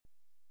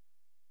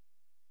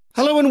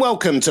Hello and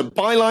welcome to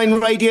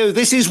Byline Radio.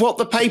 This is What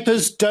the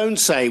Papers Don't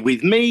Say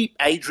with me,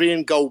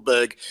 Adrian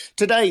Goldberg.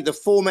 Today, the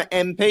former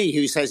MP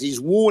who says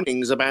his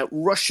warnings about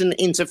Russian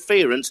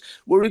interference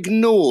were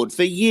ignored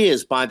for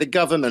years by the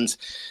government.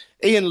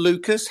 Ian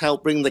Lucas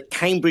helped bring the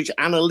Cambridge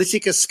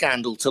Analytica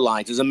scandal to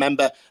light as a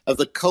member of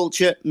the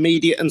Culture,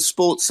 Media and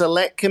Sport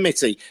Select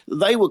Committee.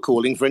 They were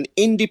calling for an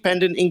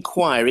independent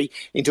inquiry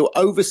into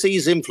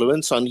overseas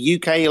influence on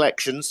UK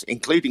elections,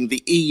 including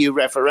the EU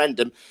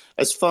referendum,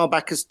 as far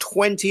back as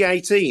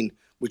 2018.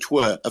 Which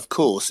were, of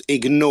course,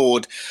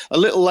 ignored. A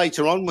little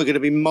later on, we're going to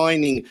be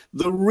mining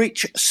the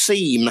rich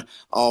seam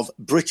of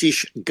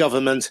British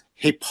government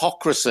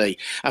hypocrisy.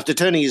 After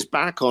turning his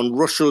back on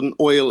Russian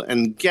oil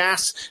and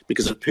gas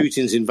because of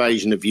Putin's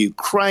invasion of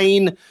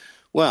Ukraine,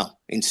 well,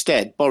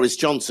 instead, Boris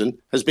Johnson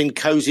has been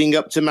cozying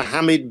up to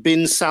Mohammed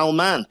bin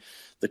Salman,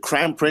 the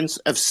Crown Prince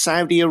of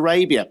Saudi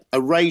Arabia,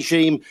 a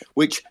regime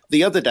which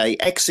the other day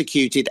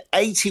executed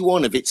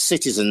 81 of its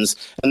citizens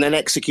and then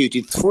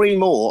executed 3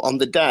 more on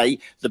the day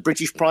the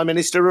British Prime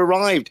Minister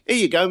arrived. Here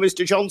you go,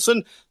 Mr.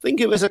 Johnson.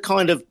 Think it was a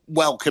kind of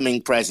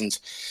welcoming present.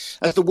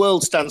 As the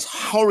world stands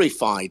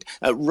horrified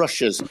at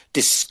Russia's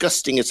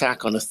disgusting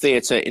attack on a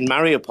theatre in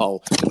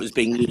Mariupol that was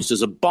being used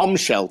as a bomb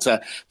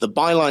shelter, the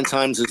Byline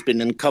Times has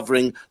been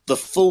uncovering the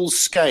full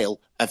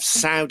scale of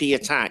Saudi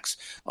attacks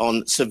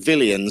on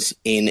civilians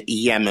in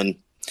Yemen.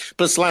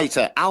 Plus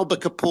later, Alba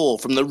Kapoor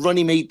from the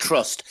Runnymede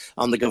Trust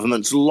on the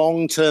government's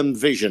long-term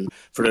vision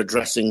for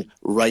addressing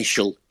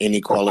racial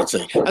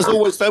inequality. As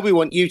always, though, we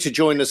want you to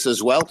join us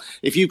as well.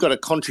 If you've got a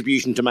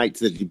contribution to make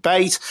to the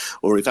debate,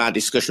 or if our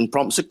discussion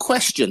prompts a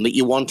question that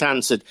you want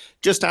answered,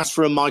 just ask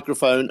for a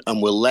microphone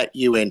and we'll let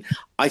you in.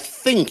 I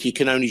think you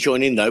can only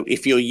join in, though,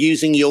 if you're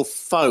using your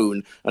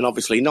phone, and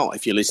obviously not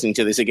if you're listening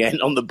to this again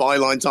on the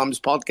Byline Times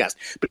podcast.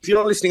 But if you're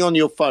not listening on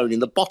your phone,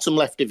 in the bottom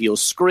left of your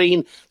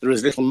screen, there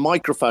is a little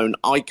microphone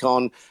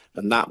icon,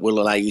 and that will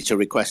allow you to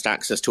request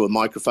access to a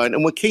microphone.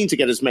 And we're keen to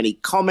get as many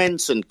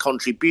comments and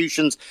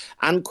contributions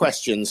and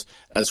questions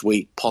as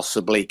we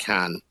possibly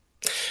can.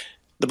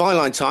 The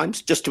Byline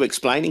Times, just to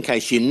explain, in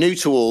case you're new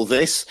to all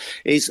this,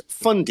 is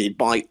funded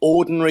by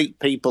ordinary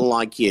people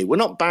like you. We're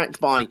not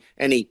backed by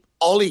any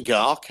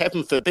oligarch,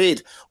 heaven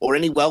forbid, or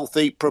any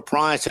wealthy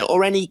proprietor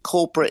or any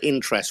corporate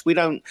interest. We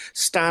don't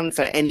stand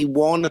for any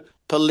one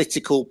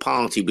political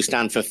party. We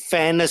stand for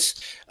fairness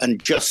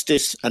and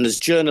justice, and as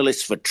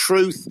journalists for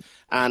truth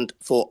and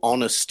for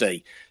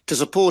honesty. To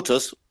support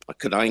us,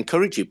 could I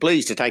encourage you,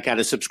 please, to take out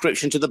a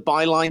subscription to the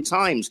Byline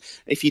Times.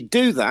 If you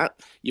do that,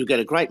 you'll get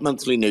a great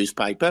monthly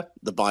newspaper,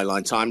 the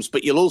Byline Times,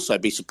 but you'll also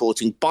be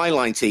supporting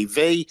Byline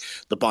TV,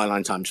 the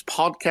Byline Times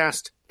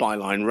podcast,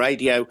 Byline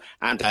Radio,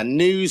 and our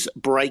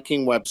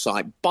news-breaking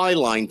website,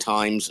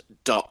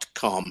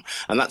 bylinetimes.com.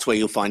 And that's where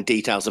you'll find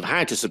details of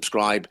how to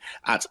subscribe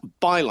at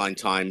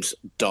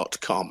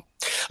bylinetimes.com.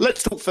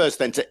 Let's talk first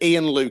then to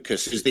Ian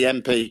Lucas, who's the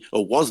MP,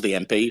 or was the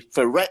MP,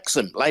 for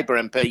Wrexham, Labour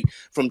MP,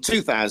 from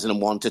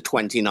 2001 to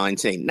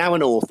 2019. Now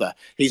an author.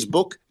 His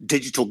book,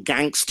 Digital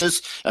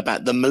Gangsters,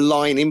 about the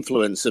malign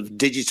influence of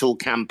digital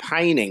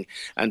campaigning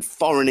and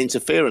foreign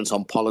interference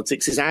on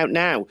politics, is out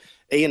now.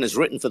 Ian has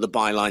written for the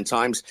Byline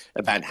Times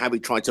about how he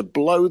tried to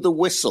blow the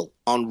whistle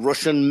on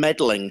Russian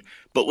meddling,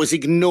 but was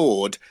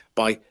ignored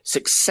by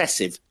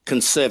successive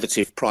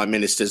Conservative prime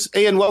ministers.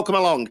 Ian, welcome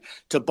along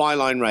to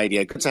Byline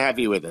Radio. Good to have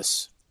you with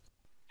us.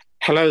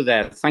 Hello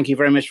there. Thank you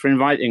very much for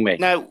inviting me.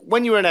 Now,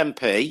 when you were an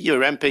MP, you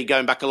were MP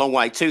going back a long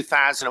way,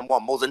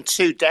 2001, more than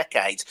 2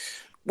 decades.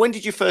 When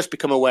did you first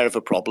become aware of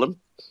a problem?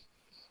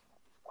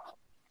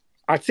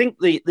 I think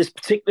this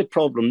particular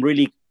problem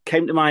really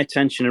came to my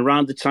attention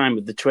around the time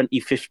of the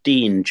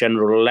 2015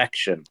 general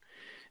election.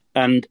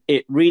 And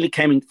it really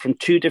came in from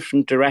 2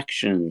 different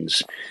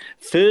directions.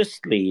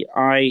 Firstly,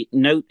 I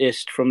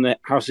noticed from the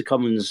House of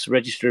Commons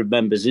Register of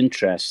Members'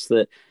 Interests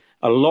that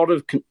a lot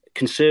of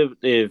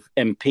Conservative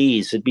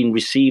MPs had been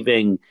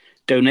receiving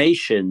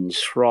donations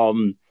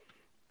from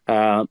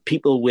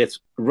people with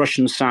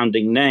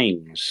Russian-sounding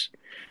names.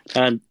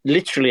 And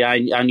literally, I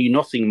knew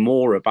nothing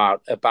more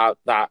about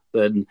that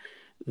than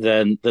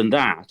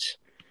that.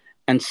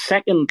 And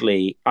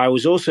secondly, I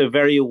was also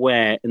very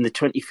aware in the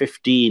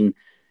 2015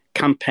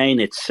 campaign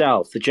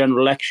itself, the general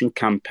election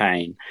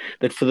campaign,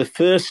 that for the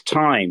first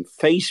time,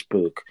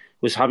 Facebook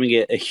was having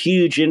a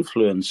huge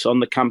influence on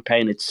the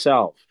campaign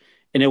itself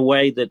in a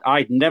way that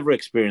I'd never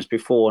experienced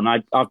before.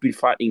 And I've been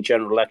fighting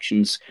general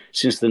elections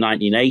since the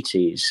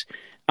 1980s.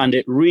 And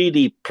it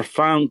really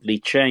profoundly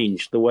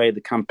changed the way the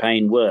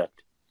campaign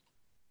worked.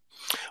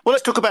 Well,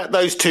 let's talk about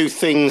those 2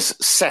 things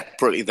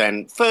separately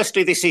then.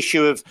 Firstly, this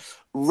issue of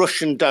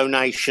Russian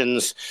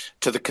donations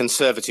to the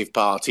Conservative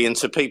Party and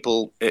to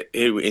people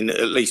who, in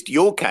at least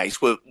your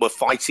case, were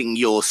fighting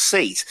your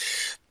seat.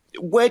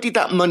 Where did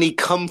that money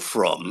come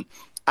from,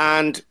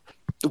 and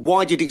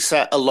why did it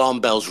set alarm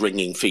bells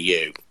ringing for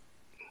you?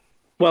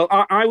 Well,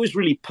 I was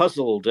really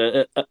puzzled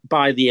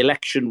by the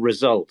election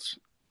result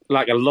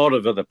like a lot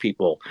of other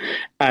people.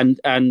 And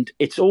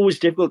it's always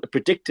difficult to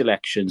predict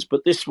elections,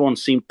 but this one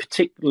seemed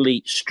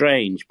particularly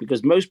strange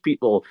because most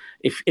people,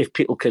 if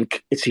people can,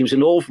 it seems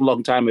an awful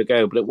long time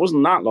ago, but it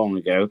wasn't that long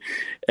ago,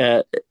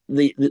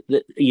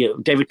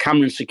 David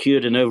Cameron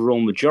secured an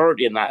overall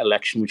majority in that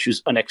election, which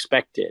was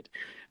unexpected.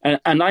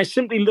 And I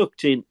simply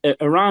looked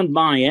around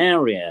my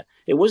area.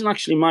 It wasn't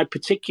actually my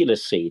particular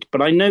seat,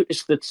 but I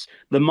noticed that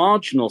the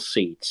marginal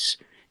seats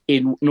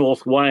in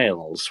North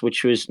Wales,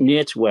 which was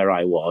near to where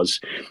I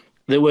was,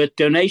 there were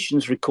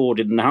donations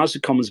recorded in the House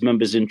of Commons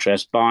members'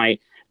 interest by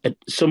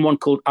someone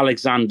called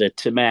Alexander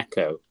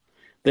Temerko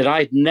that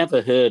I'd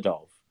never heard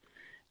of.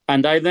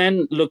 And I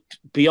then looked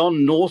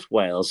beyond North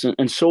Wales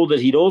and saw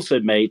that he'd also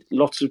made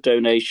lots of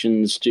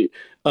donations to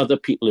other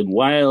people in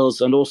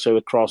Wales and also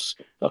across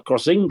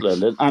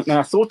England. And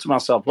I thought to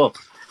myself, well,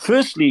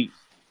 firstly,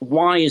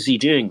 why is he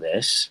doing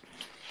this?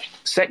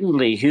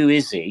 Secondly, who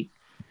is he?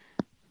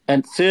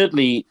 And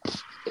thirdly,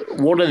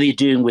 what are they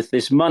doing with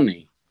this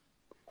money?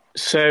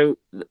 So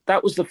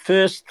that was the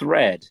first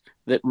thread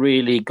that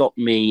really got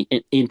me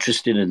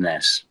interested in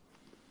this.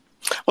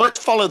 Well,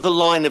 let's follow the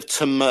line of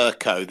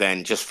Temerko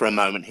then, just for a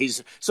moment.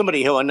 He's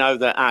somebody who I know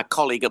that our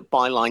colleague at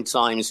Byline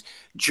Times,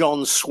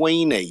 John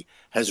Sweeney,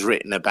 has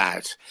written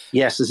about.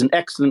 Yes, there's an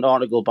excellent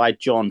article by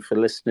John for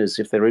listeners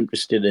if they're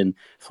interested in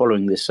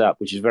following this up,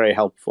 which is very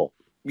helpful.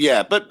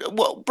 Yeah,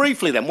 but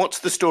briefly then, what's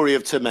the story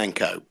of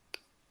Temerko?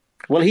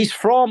 Well, he's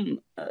from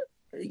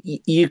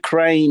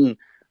Ukraine,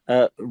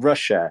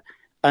 Russia,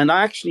 and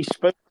I actually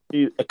spoke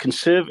to a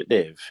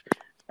conservative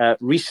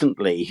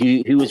recently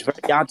who was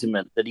very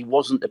adamant that he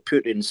wasn't a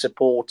Putin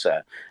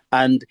supporter,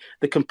 and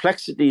the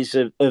complexities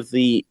of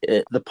the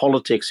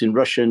politics in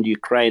Russia and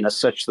Ukraine are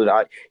such that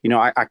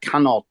I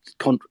cannot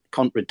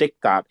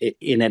contradict that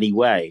in any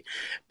way.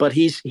 But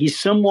he's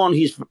someone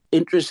who's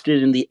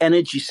interested in the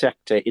energy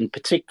sector in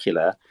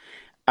particular,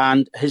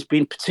 and has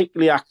been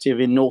particularly active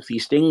in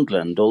Northeast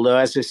England, although,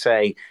 as I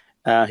say,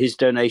 his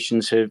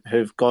donations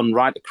have gone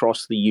right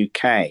across the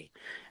UK.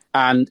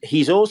 And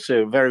he's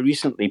also, very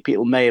recently,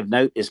 people may have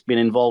noticed, been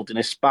involved in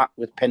a spat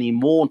with Penny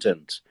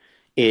Mordaunt,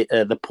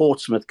 the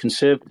Portsmouth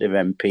Conservative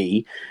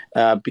MP,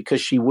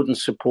 because she wouldn't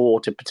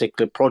support a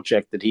particular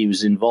project that he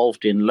was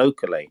involved in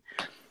locally.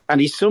 And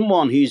he's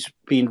someone who's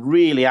been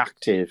really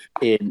active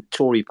in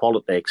Tory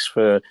politics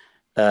for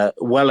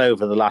well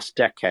over the last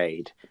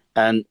decade.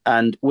 And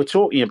we're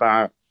talking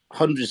about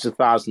hundreds of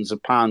thousands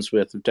of pounds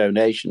worth of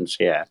donations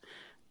here.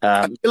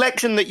 The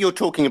election that you're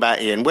talking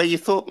about, Ian, where you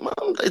thought,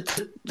 well,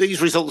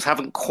 these results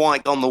haven't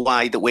quite gone the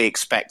way that we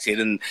expected,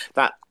 and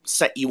that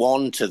set you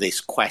on to this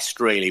quest,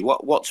 really.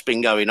 What's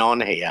been going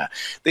on here?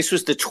 This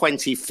was the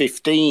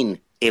 2015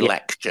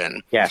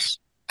 election. Yes.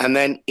 And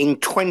then in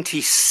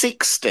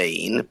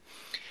 2016,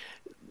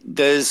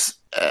 there's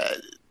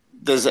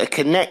a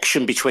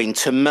connection between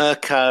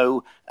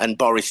Temerko and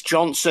Boris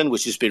Johnson,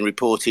 which has been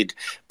reported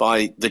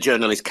by the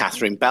journalist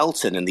Catherine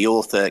Belton and the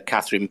author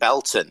Catherine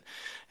Belton,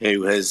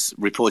 who has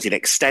reported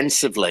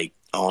extensively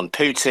on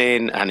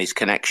Putin and his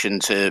connection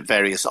to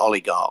various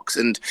oligarchs.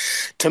 And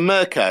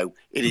Temerko,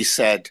 it is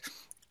said,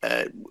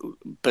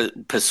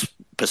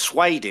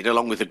 persuaded,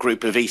 along with a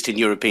group of Eastern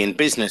European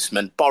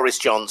businessmen, Boris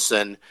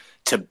Johnson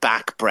to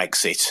back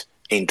Brexit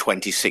in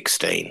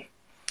 2016.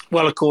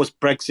 Well, of course,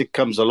 Brexit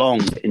comes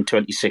along in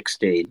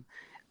 2016,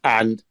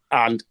 and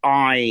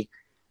I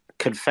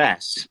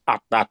confess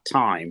at that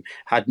time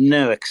had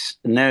no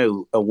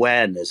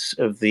awareness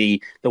of the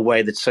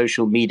way that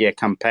social media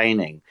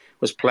campaigning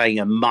was playing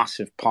a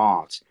massive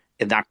part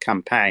in that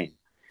campaign.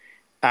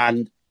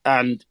 And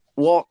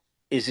what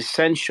is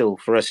essential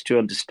for us to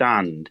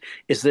understand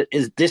is that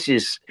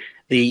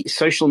the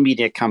social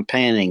media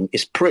campaigning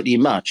is pretty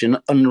much an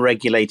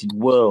unregulated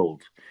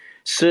world.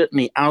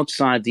 Certainly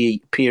outside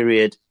the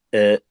period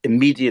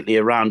immediately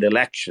around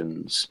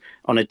elections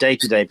on a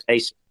day-to-day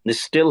basis, this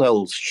still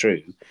holds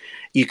true.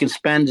 You can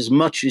spend as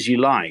much as you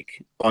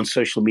like on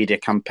social media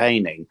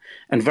campaigning,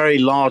 and very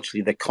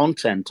largely the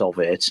content of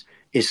it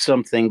is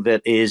something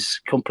that is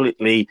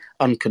completely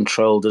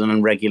uncontrolled and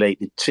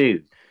unregulated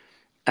too.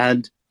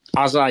 And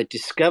as I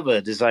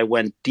discovered as I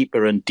went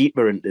deeper and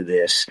deeper into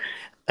this,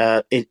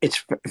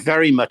 it's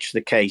very much the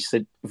case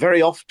that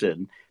very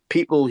often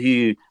people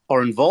who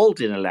are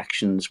involved in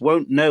elections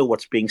won't know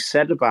what's being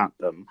said about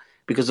them,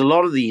 because a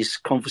lot of these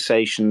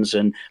conversations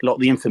and a lot of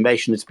the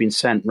information that's been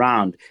sent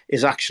round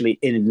is actually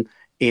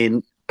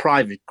in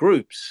private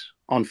groups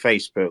on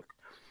Facebook.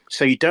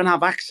 So you don't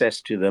have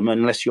access to them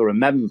unless you're a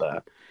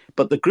member.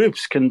 But the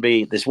groups can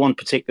be, there's one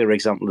particular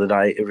example that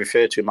I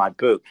refer to in my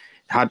book,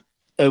 had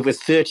over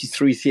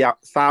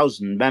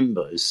 33,000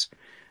 members,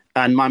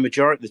 and my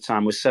majority of the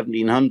time was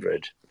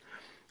 1,700.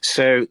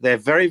 So they're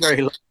very,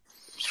 very low,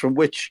 from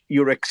which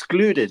you're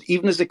excluded,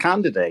 even as a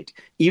candidate,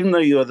 even though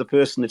you're the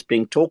person that's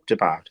being talked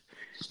about.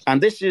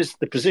 And this is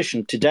the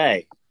position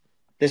today.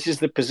 This is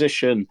the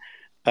position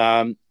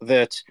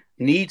that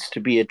needs to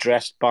be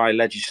addressed by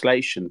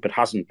legislation, but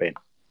hasn't been.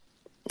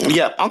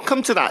 Yeah, I'll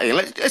come to that, Ian.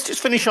 Let's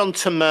just finish on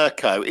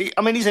Temerko.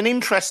 I mean, he's an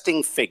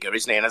interesting figure,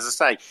 isn't he? And as I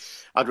say,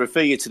 I'd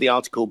refer you to the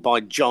article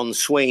by John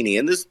Sweeney,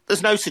 and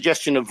there's no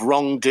suggestion of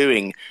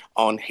wrongdoing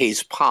on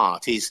his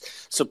part. He's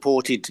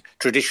supported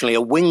traditionally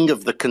a wing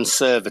of the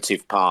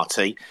Conservative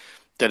Party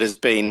that has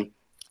been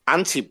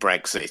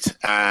anti-Brexit,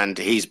 and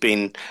has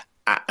been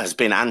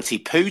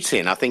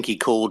anti-Putin. I think he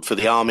called for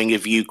the arming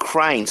of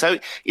Ukraine. So,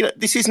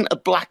 this isn't a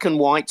black and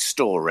white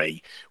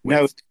story.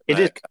 No, it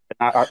is.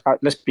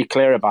 Let's be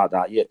clear about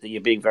that.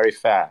 You're being very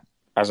fair,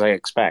 as I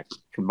expect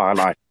from my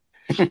life.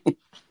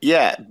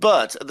 Yeah,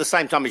 but at the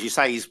same time, as you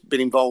say, he's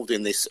been involved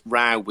in this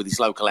row with his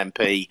local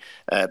MP,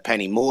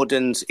 Penny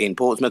Mordaunt in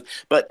Portsmouth.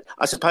 But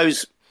I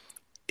suppose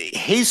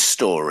his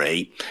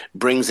story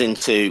brings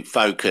into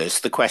focus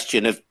the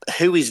question of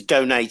who is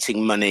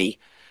donating money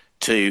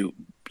to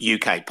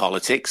UK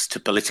politics, to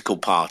political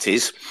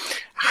parties.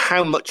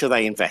 How much are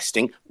they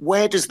investing?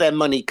 Where does their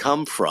money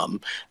come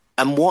from?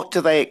 And what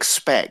do they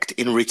expect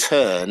in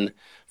return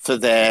for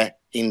their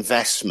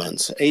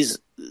investments? His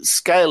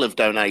scale of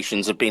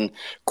donations have been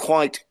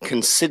quite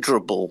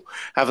considerable,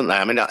 haven't they?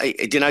 I mean,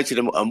 it denoted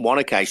on one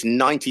occasion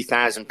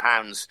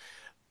 £90,000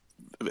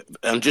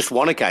 on just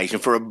one occasion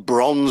for a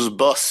bronze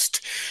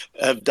bust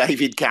of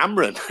David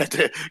Cameron at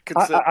a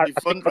Conservative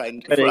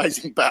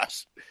fundraising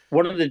bash.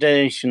 One of the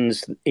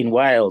donations in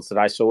Wales that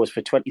I saw was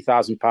for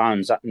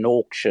 £20,000 at an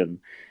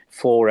auction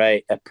for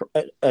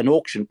an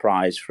auction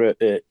prize for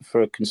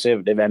a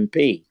Conservative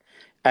MP,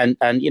 and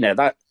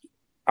that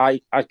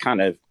I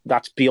kind of,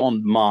 that's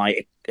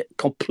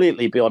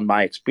completely beyond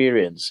my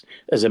experience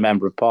as a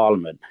member of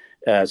Parliament.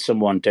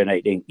 Someone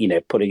donating,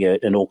 putting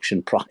an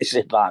auction prize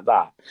in like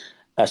that.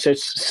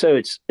 So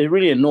it's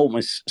really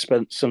enormous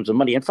sums of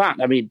money. In fact,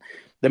 I mean,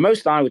 the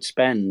most I would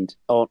spend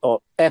the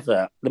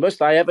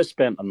most I ever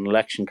spent on an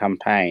election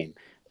campaign,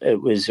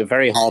 it was a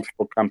very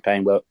hard-fought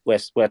campaign where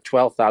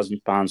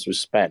 £12,000 was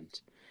spent.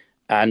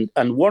 And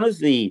one of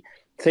the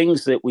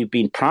things that we've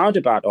been proud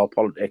about our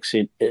politics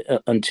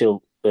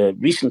until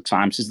recent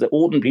times is that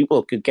ordinary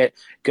people could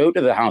go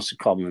to the House of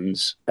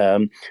Commons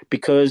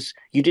because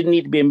you didn't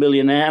need to be a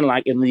millionaire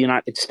like in the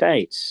United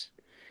States.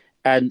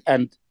 And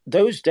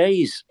those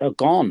days are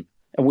gone.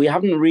 And we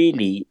haven't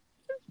really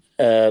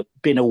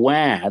been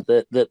aware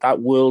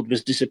that world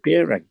was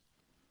disappearing.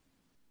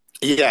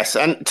 Yes,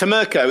 and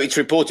Tamirko, it's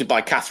reported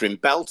by Catherine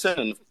Belton,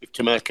 and if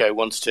Tamirko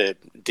wants to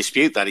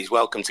dispute that, he's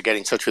welcome to get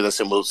in touch with us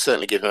and we'll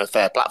certainly give him a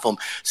fair platform,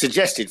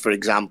 suggested, for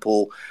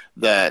example,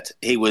 that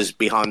he was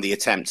behind the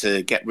attempt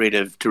to get rid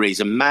of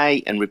Theresa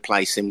May and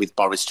replace him with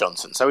Boris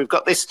Johnson. So we've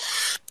got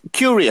this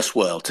curious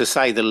world, to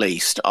say the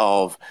least,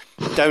 of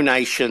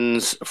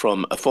donations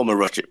from a former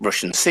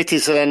Russian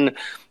citizen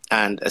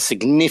and a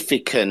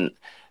significant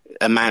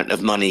amount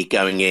of money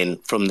going in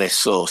from this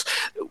source.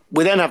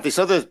 We then have this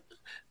other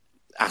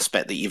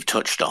aspect that you've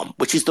touched on,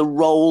 which is the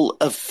role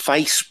of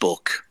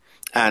Facebook.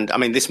 And I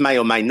mean, this may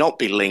or may not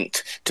be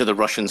linked to the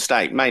Russian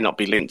state, may not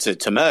be linked to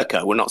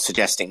Tamirko. We're not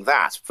suggesting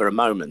that for a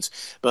moment.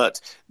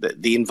 But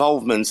the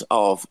involvement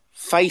of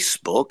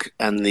Facebook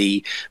and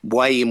the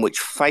way in which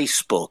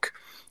Facebook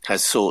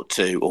has sought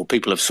to, or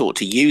people have sought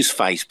to use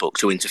Facebook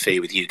to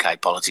interfere with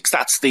UK politics,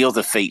 that's the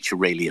other feature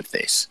really of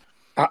this.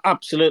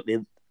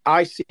 Absolutely.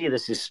 I see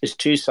this as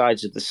two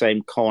sides of the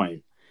same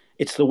coin.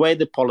 It's the way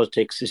the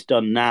politics is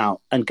done now.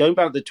 And going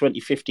back to the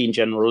 2015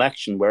 general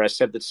election, where I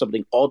said that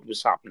something odd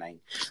was happening,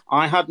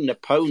 I had an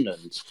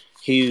opponent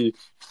who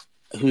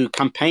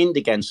campaigned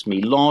against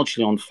me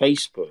largely on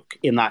Facebook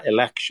in that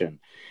election,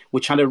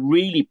 which had a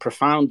really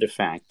profound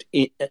effect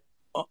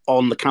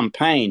on the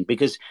campaign.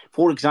 Because,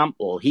 for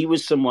example, he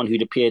was someone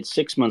who'd appeared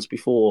 6 months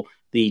before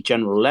the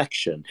general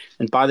election.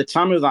 And by the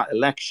time of that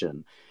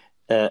election,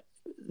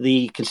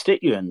 the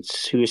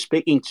constituents who were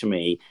speaking to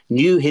me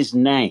knew his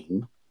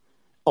name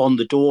on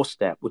the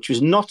doorstep, which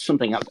was not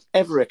something I've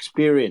ever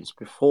experienced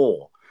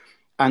before.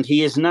 And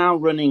he is now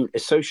running a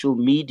social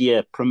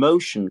media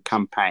promotion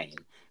campaign,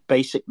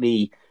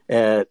 basically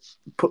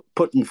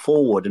putting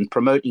forward and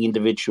promoting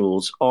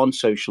individuals on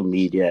social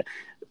media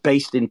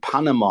based in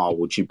Panama,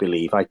 would you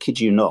believe? I kid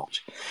you not.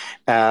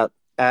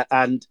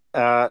 And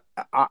I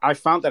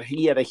found that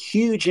he had a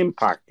huge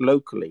impact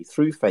locally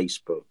through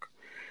Facebook.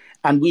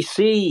 And we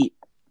see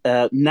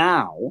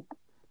now,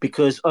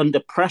 because under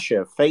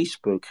pressure,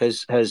 Facebook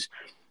has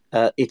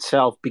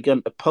itself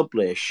begun to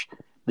publish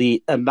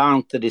the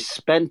amount that is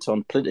spent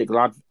on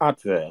political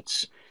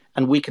adverts.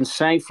 And we can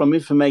say from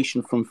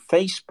information from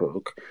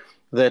Facebook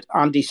that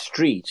Andy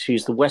Street,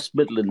 who's the West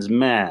Midlands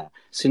mayor,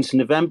 since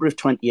November of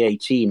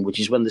 2018, which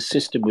is when the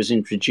system was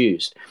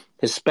introduced,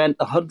 has spent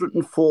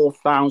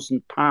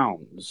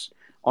 £104,000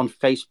 on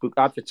Facebook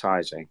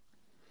advertising.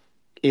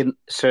 In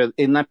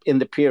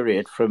the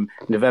period from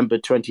November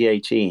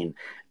 2018,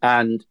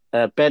 and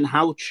Ben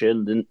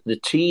Houchen, the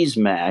Tees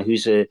mayor,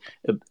 who's a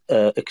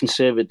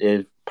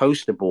Conservative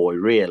poster boy,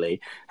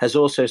 really, has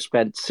also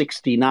spent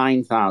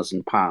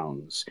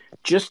 £69,000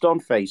 just on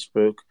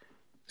Facebook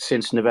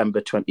since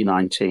November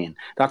 2019.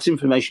 That's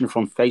information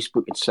from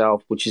Facebook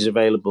itself, which is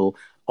available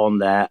on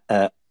their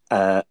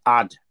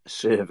ad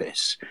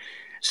service.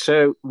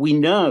 So we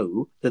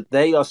know that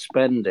they are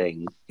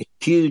spending a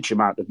huge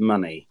amount of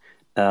money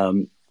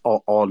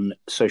on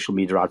social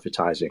media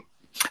advertising.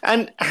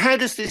 And how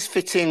does this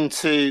fit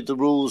into the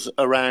rules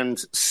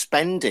around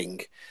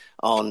spending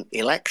on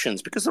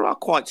elections? Because there are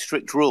quite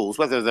strict rules.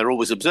 Whether they're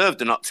always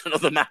observed or not is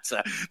another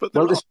matter. But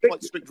there are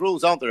quite strict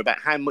rules, aren't there, about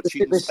how much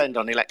you can spend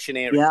on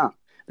electioneering? Yeah,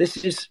 this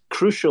is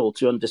crucial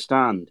to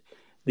understand.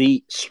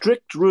 The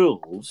strict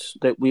rules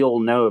that we all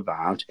know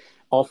about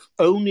are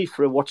only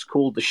for what's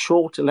called the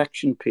short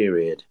election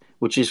period,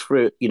 which is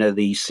for,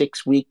 the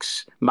 6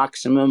 weeks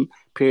maximum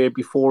period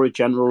before a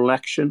general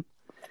election.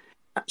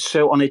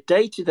 So on a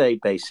day-to-day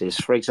basis,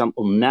 for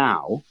example,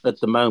 now, at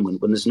the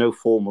moment, when there's no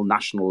formal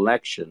national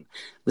election,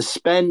 the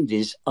spend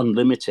is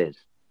unlimited.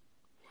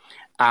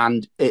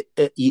 And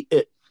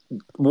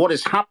what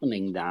is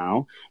happening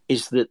now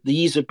is that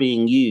these are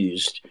being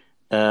used,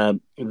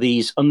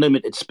 these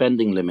unlimited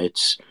spending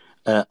limits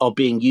are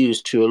being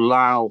used to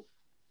allow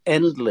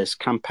endless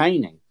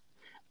campaigning.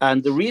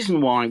 And the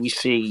reason why we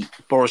see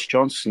Boris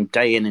Johnson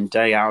day in and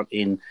day out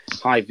in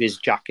high-vis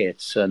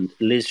jackets and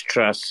Liz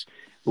Truss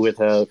with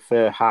her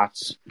fur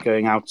hats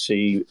going out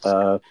to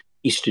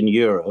Eastern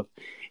Europe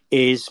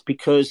is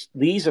because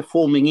these are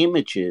forming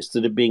images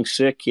that are being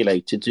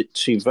circulated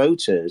to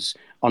voters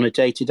on a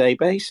day-to-day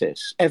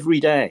basis.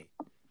 Every day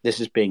this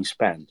is being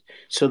spent.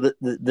 So that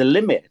the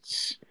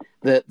limits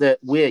that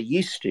we're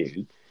used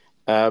to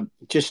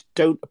just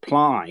don't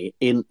apply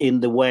in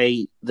the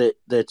way that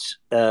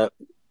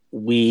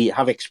we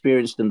have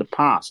experienced in the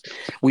past.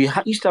 We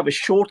used to have a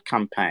short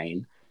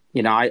campaign.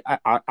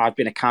 I've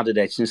been a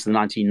candidate since the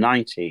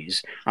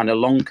 1990s, and a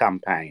long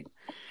campaign.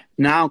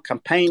 Now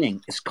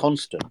campaigning is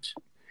constant,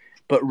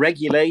 but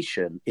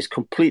regulation is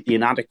completely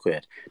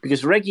inadequate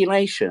because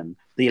regulation,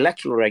 the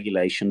electoral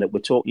regulation that we're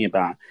talking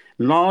about,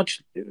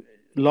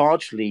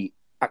 largely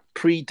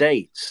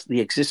predates the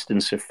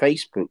existence of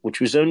Facebook,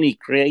 which was only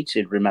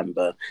created,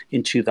 remember,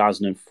 in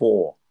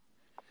 2004.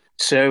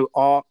 So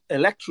our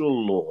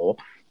electoral law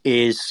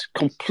is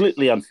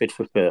completely unfit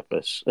for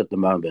purpose at the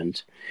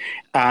moment.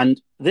 And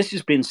this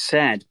has been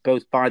said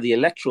both by the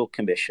Electoral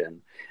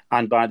Commission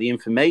and by the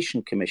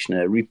Information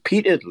Commissioner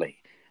repeatedly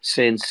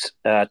since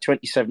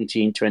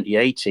 2017,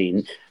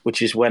 2018,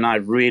 which is when I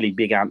really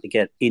began to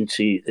get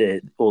into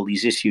all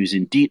these issues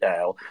in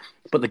detail.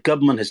 But the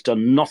government has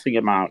done nothing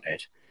about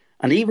it.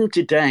 And even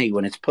today,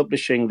 when it's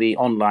publishing the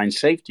online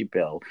safety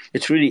bill,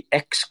 it's really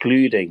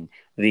excluding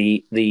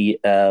the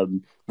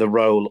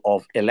role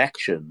of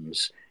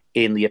elections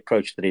in the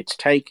approach that it's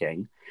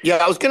taking. Yeah,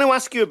 I was going to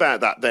ask you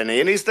about that then,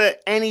 Ian. Is there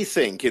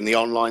anything in the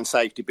online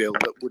safety bill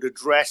that would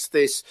address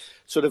this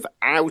sort of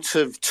out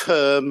of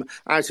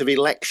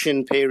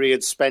election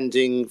period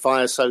spending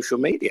via social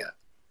media?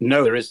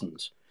 No, there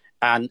isn't.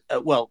 And,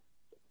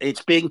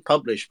 it's being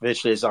published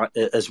virtually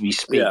as we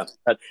speak. Yeah.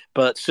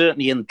 But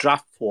certainly in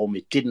draft form,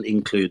 it didn't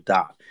include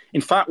that.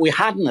 In fact, we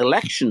had an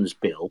elections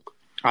bill,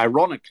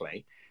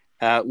 ironically,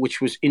 which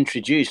was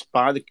introduced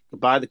by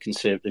the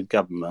Conservative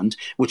government,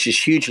 which is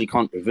hugely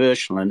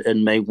controversial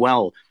and may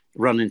well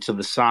run into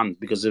the sand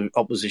because of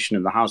opposition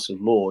in the House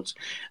of Lords.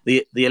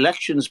 The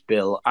elections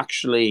bill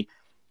actually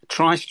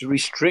tries to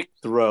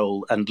restrict the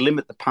role and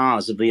limit the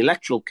powers of the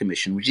Electoral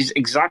Commission, which is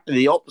exactly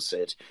the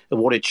opposite of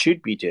what it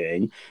should be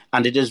doing.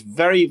 And it does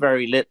very,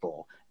 very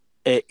little.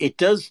 It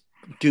does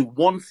do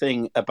one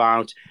thing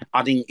about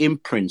adding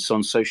imprints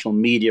on social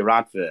media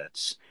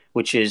adverts,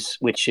 which is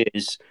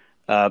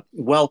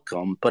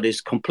welcome, but is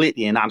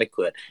completely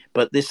inadequate.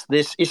 But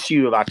this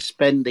issue about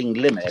spending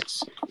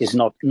limits is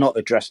not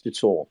addressed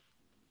at all.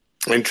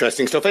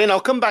 Interesting stuff. Ian, I'll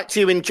come back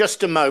to you in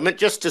just a moment,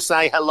 just to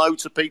say hello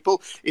to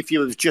people. If you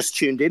have just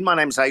tuned in, my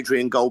name's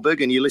Adrian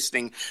Goldberg and you're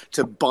listening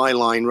to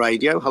Byline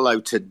Radio. Hello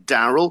to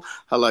Daryl.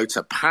 Hello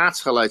to Pat.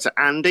 Hello to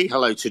Andy.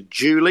 Hello to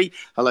Julie.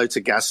 Hello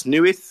to Gas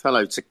Newith.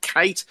 Hello to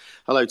Kate.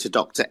 Hello to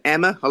Dr.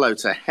 Emma. Hello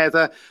to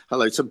Heather.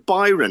 Hello to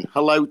Byron.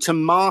 Hello to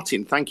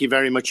Martin. Thank you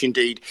very much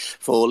indeed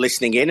for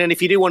listening in. And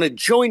if you do want to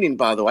join in,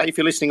 by the way, if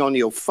you're listening on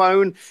your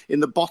phone,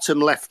 in the bottom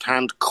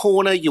left-hand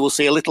corner, you will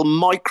see a little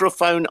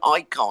microphone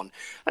icon.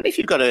 And if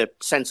you've got a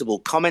sensible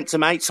comment to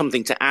make,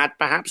 something to add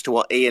perhaps to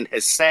what Ian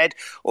has said,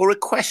 or a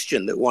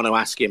question that you want to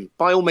ask him,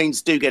 by all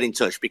means do get in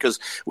touch, because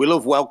we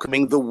love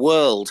welcoming the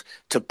world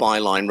to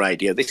Byline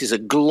Radio. This is a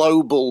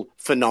global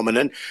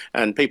phenomenon,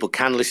 and people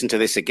can listen to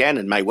this again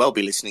and may well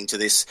be listening to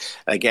this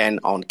again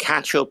on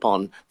Catch Up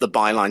on the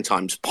Byline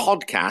Times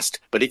podcast.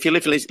 But if you're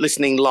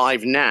listening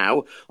live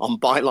now on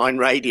Byline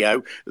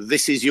Radio,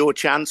 this is your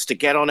chance to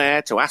get on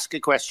air, to ask a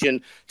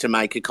question, to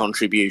make a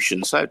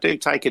contribution. So do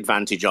take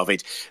advantage of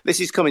it.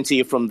 This is coming to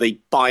you from the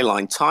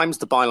Byline Times.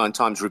 The Byline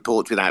Times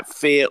report without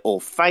fear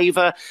or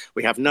favour.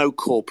 We have no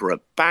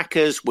corporate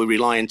backers. We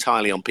rely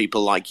entirely on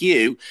people like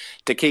you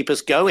to keep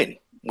us going.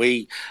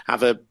 We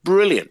have a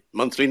brilliant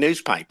monthly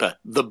newspaper,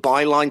 the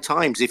Byline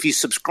Times. If you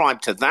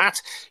subscribe to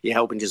that, you're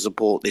helping to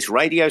support this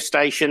radio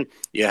station.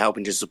 You're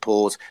helping to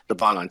support the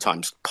Byline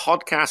Times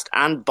podcast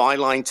and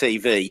Byline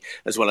TV,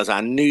 as well as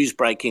our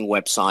news-breaking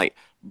website,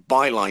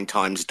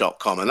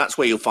 bylinetimes.com. And that's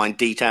where you'll find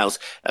details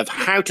of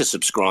how to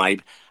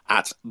subscribe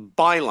at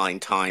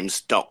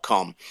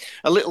bylinetimes.com.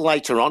 A little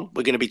later on,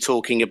 we're going to be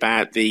talking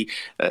about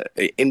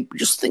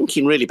just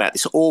thinking really about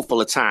this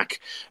awful attack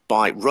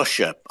by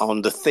Russia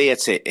on the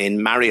theatre in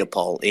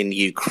Mariupol in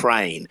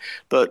Ukraine,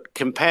 but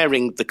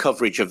comparing the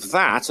coverage of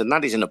that, and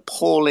that is an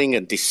appalling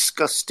and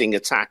disgusting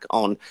attack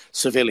on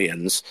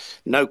civilians,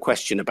 no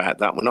question about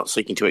that. We're not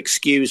seeking to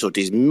excuse or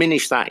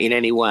diminish that in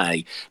any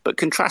way, but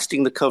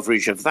contrasting the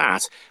coverage of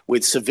that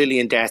with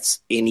civilian deaths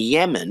in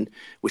Yemen,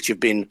 which have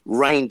been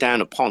rained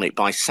down upon it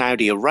by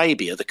Saudi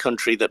Arabia, the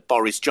country that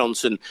Boris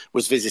Johnson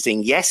was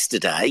visiting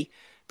yesterday,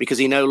 because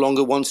he no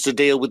longer wants to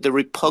deal with the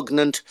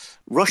repugnant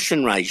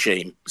Russian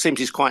regime. Seems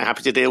he's quite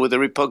happy to deal with the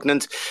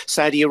repugnant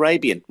Saudi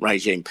Arabian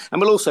regime. And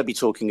we'll also be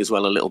talking as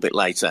well a little bit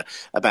later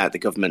about the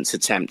government's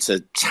attempt to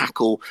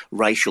tackle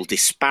racial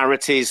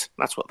disparities.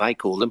 That's what they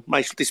call them,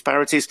 racial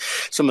disparities.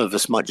 Some of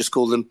us might just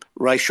call them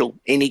racial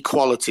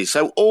inequalities.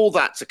 So all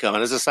that to come.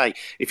 And as I say,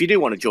 if you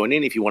do want to join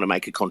in, if you want to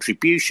make a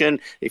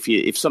contribution,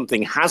 if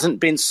something hasn't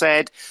been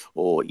said,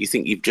 or you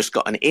think you've just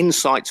got an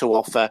insight to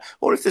offer,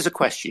 or if there's a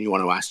question you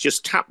want to ask,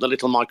 just tap the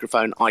little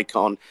microphone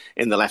icon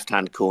in the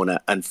left-hand corner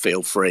and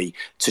feel free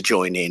to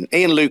join in.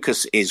 Ian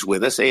Lucas is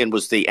with us. Ian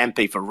was the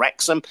MP for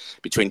Wrexham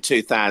between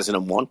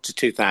 2001 to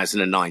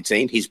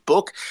 2019. His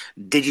book,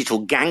 Digital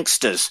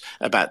Gangsters,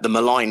 about the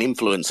malign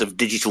influence of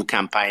digital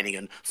campaigning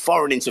and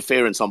foreign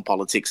interference on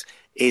politics,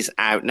 is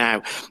out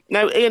now.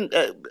 Now, Ian,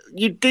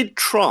 you did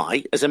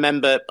try as a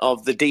member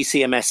of the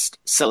DCMS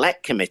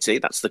Select Committee,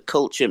 that's the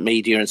Culture,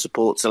 Media and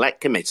Support Select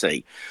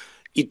Committee,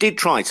 you did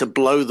try to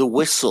blow the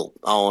whistle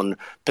on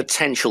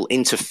potential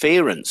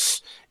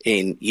interference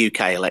in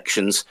UK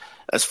elections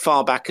as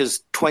far back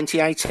as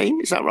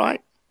 2018. Is that right?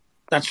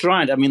 That's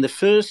right. I mean, the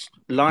first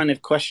line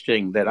of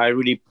questioning that I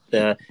really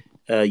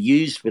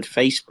used with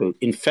Facebook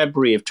in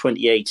February of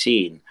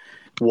 2018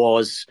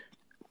 was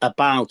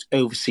about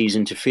overseas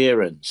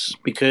interference,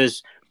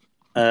 because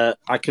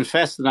I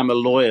confess that I'm a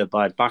lawyer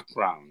by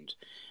background.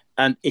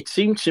 And it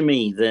seemed to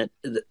me that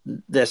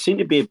there seemed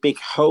to be a big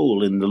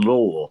hole in the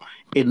law,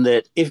 in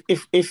that if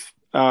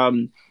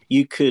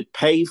you could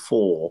pay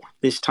for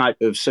this type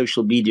of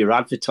social media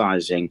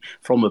advertising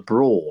from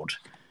abroad,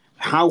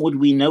 how would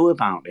we know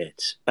about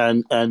it?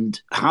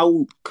 And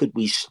how could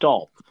we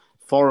stop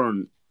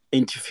foreign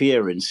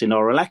interference in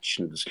our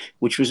elections,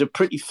 which was a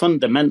pretty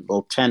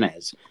fundamental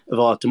tenet of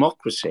our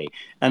democracy?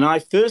 And I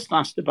first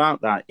asked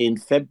about that in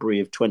February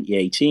of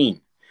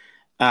 2018.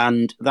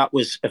 And that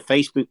was a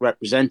Facebook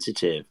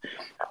representative.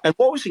 And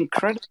what was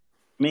incredible to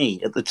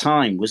me at the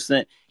time was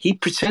that he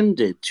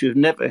pretended to have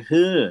never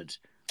heard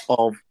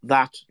of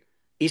that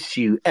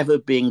issue ever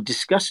being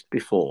discussed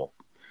before.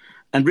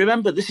 And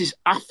remember, this is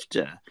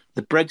after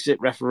the Brexit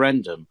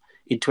referendum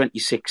in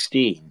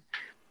 2016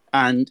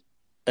 and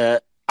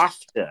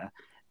after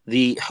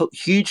the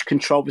huge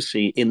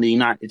controversy in the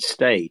United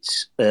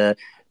States that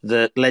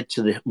led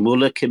to the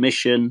Mueller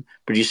Commission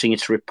producing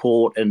its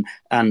report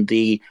and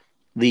the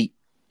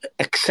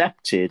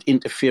accepted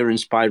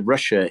interference by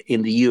Russia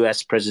in the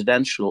US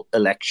presidential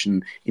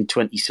election in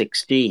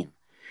 2016.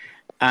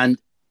 And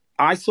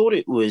I thought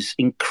it was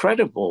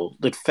incredible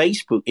that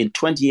Facebook in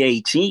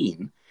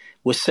 2018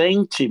 was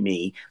saying to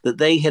me that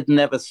they had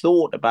never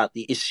thought about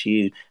the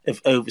issue of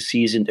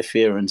overseas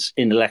interference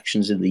in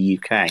elections in the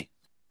UK.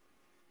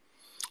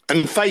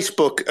 And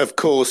Facebook, of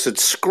course, had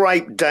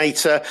scraped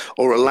data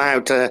or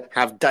allowed to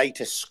have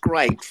data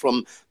scraped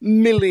from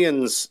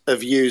millions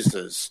of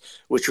users,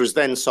 which was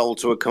then sold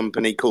to a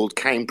company called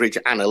Cambridge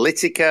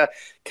Analytica.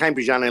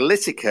 Cambridge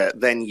Analytica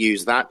then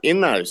used that in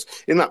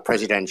that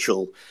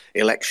presidential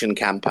election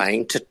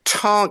campaign to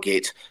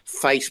target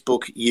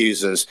Facebook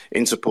users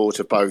in support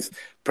of both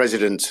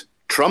President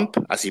Trump,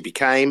 as he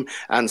became,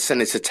 and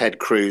Senator Ted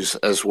Cruz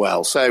as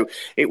well. So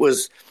it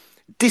was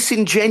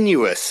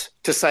disingenuous,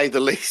 to say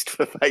the least,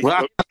 for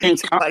Facebook to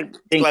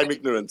claim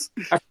ignorance.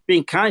 That's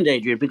being kind,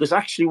 Adrian, because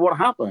actually what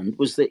happened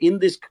was that in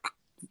this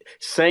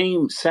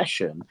same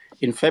session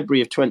in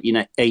February of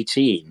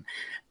 2018,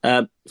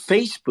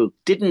 Facebook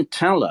didn't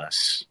tell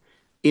us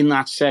in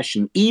that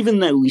session, even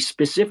though we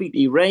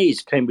specifically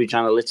raised Cambridge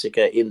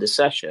Analytica in the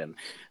session,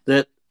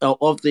 that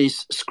of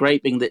this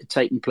scraping that had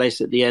taken place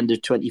at the end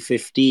of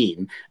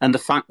 2015 and the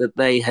fact that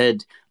they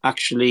had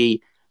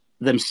actually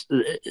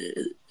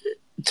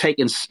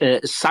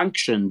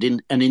sanctioned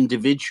an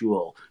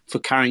individual for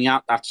carrying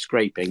out that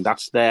scraping.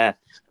 That's the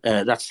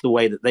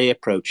way that they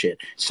approach it.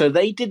 So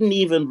they didn't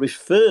even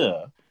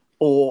refer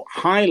or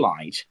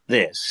highlight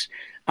this.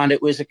 And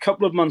it was a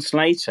couple of months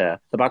later,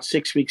 about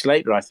 6 weeks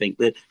later, I think,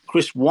 that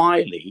Chris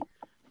Wylie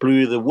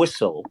blew the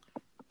whistle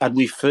and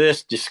we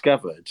first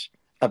discovered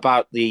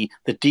about the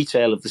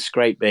detail of the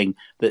scraping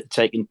that had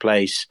taken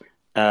place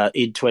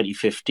in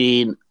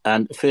 2015,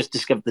 and first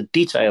discovered the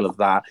detail of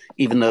that,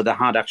 even though there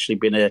had actually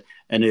been an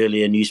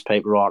earlier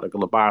newspaper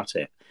article about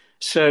it.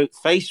 So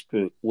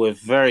Facebook were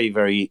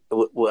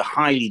were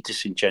highly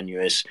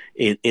disingenuous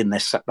in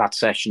that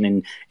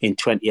session in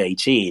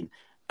 2018.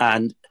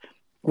 And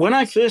when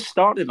I first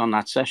started on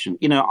that session,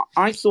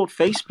 I thought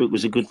Facebook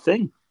was a good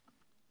thing.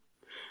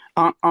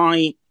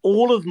 I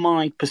all of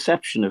my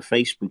perception of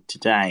Facebook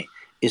today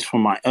is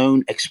from my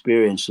own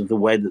experience of the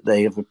way that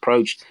they have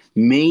approached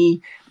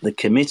me, the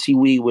committee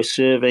we were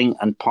serving,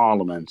 and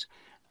Parliament,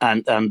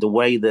 and the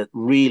way that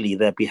really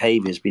their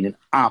behaviour has been an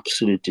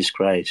absolute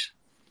disgrace.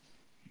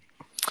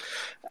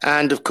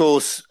 And of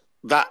course,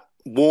 that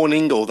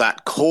warning or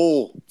that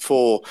call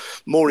for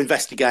more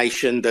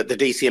investigation that the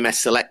DCMS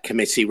Select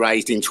Committee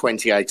raised in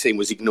 2018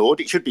 was ignored.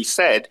 It should be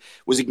said,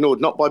 was ignored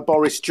not by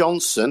Boris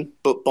Johnson,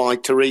 but by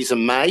Theresa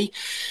May,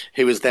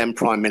 who was then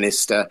Prime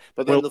Minister.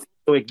 But then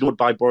ignored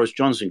by Boris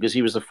Johnson because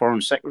he was the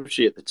Foreign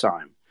Secretary at the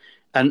time.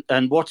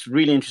 And what's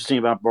really interesting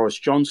about Boris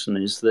Johnson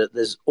is that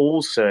there's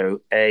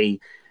also a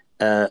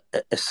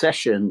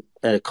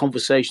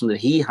conversation that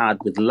he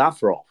had with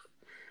Lavrov.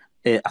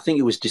 I think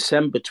it was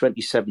December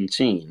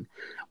 2017,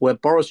 where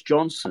Boris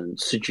Johnson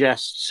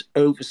suggests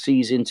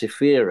overseas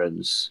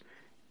interference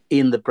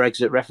in the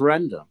Brexit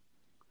referendum.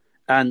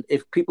 And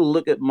if people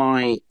look at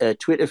my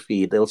Twitter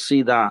feed, they'll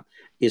see that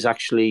is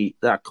actually,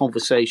 that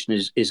conversation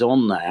is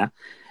on there.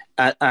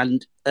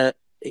 And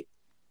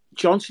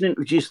Johnson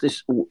introduced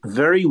this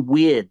very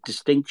weird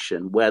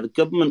distinction where the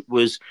government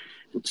was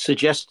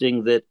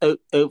suggesting that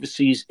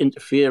overseas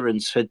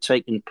interference had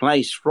taken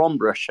place from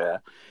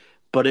Russia,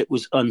 but it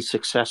was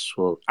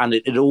unsuccessful, and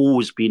it had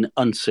always been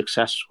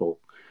unsuccessful.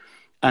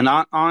 And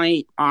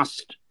I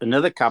asked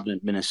another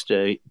cabinet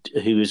minister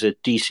who is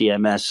at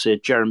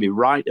DCMS, Jeremy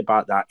Wright,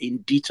 about that in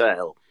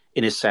detail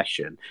in a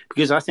session,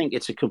 because I think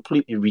it's a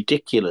completely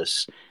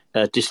ridiculous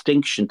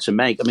distinction to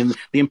make. I mean,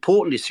 the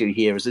important issue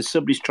here is that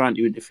somebody's trying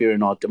to interfere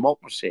in our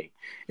democracy.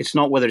 It's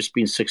not whether it's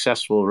been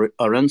successful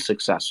or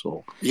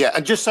unsuccessful. Yeah,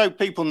 and just so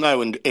people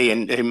know, and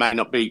Ian, who may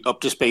not be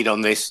up to speed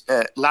on this,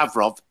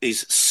 Lavrov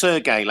is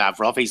Sergei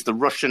Lavrov. He's the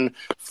Russian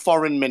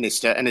foreign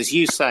minister. And as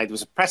you say, there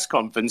was a press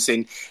conference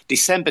in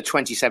December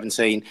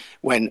 2017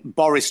 when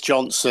Boris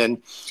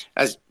Johnson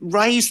has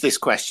raised this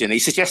question. He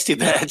suggested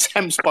that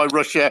attempts by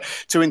Russia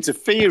to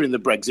interfere in the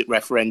Brexit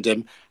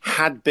referendum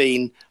had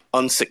been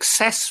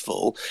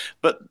unsuccessful,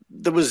 but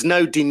there was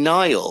no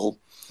denial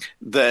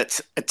that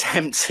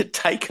attempts had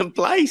taken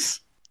place.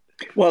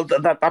 Well,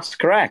 that's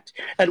correct.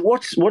 And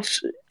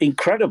what's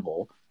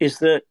incredible is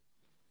that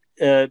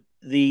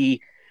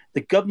the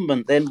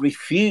government then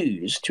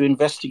refused to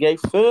investigate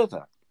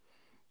further.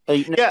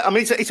 Yeah, I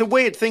mean, it's a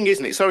weird thing,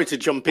 isn't it? Sorry to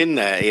jump in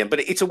there, Ian,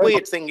 but it's a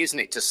weird thing, isn't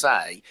it, to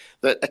say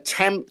that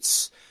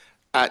attempts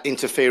at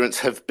interference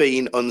have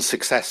been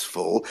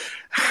unsuccessful.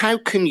 How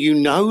can you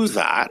know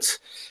that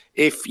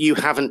if you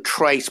haven't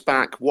traced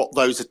back what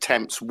those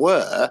attempts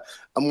were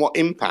and what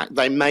impact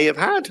they may have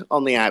had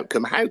on the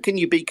outcome? How can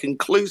you be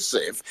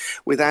conclusive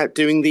without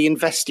doing the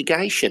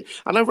investigation?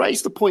 And I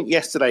raised the point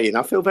yesterday, and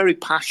I feel very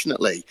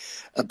passionately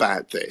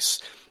about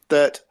this,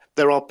 that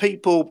there are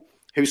people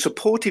who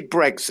supported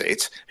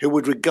Brexit who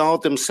would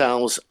regard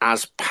themselves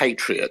as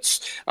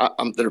patriots.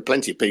 There are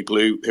plenty of people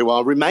who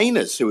are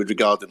Remainers who would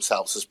regard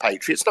themselves as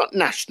patriots, not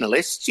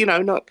nationalists,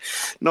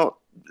 not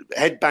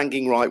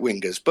head-banging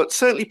right-wingers, but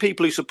certainly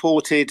people who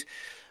supported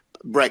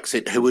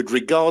Brexit who would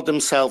regard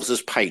themselves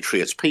as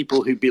patriots,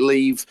 people who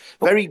believe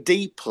very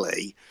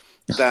deeply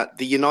that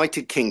the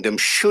United Kingdom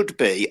should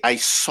be a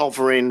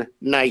sovereign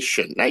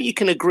nation. Now, you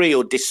can agree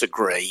or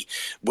disagree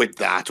with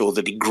that or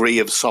the degree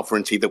of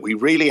sovereignty that we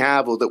really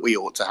have or that we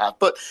ought to have.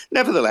 But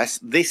nevertheless,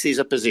 this is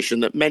a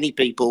position that many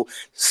people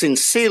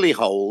sincerely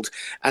hold,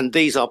 and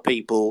these are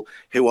people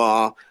who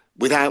are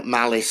without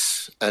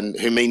malice and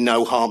who mean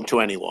no harm to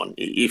anyone,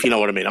 if you know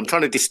what I mean. I'm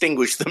trying to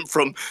distinguish them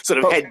from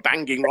sort of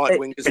head-banging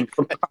right-wingers.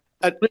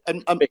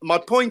 And my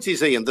point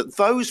is, Ian, that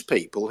those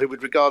people who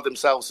would regard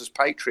themselves as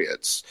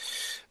patriots,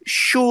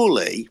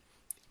 surely,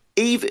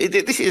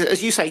 this is,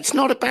 as you say, it's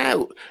not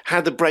about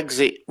how the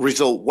Brexit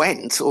result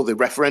went or the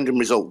referendum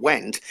result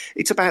went.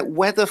 It's about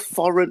whether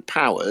foreign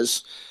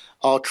powers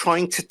are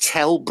trying to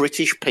tell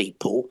British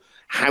people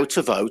how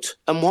to vote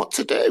and what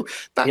to do.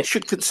 That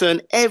should concern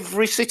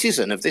every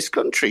citizen of this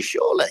country,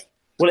 surely.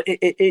 Well,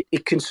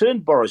 it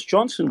concerned Boris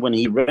Johnson when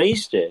he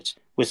raised it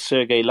with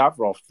Sergei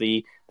Lavrov,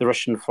 the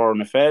Russian Foreign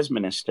Affairs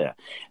Minister.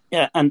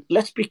 Yeah, and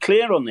let's be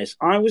clear on this.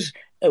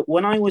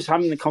 When I was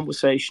having the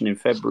conversation in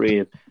February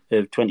of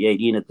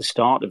 2018 at the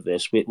start of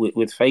this with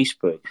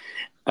Facebook,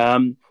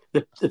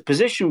 the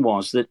position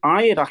was that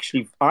I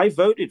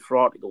voted for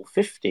Article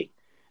 50.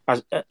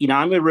 As I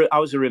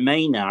was a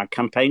Remainer. I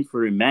campaigned for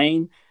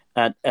Remain.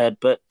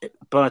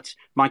 But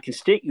my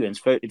constituents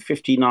voted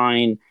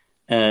 59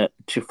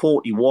 to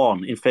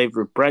 41 in favour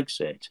of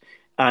Brexit.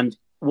 And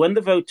when the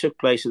vote took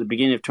place at the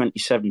beginning of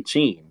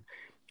 2017,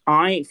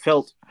 I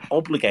felt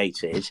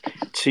obligated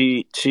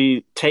to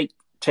take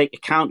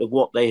account of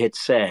what they had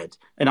said,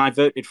 and I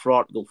voted for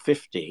Article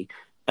 50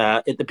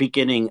 at the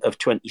beginning of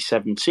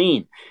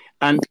 2017.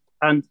 And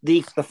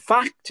the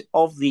fact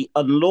of the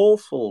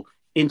unlawful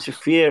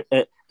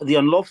the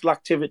unlawful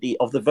activity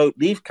of the Vote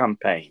Leave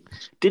campaign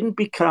didn't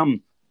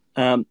become,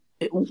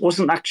 it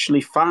wasn't actually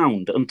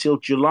found until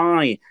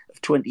July of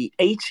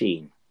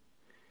 2018.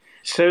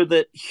 So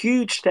that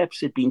huge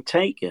steps had been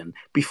taken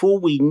before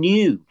we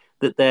knew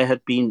that there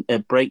had been a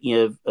breaking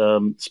of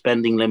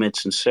spending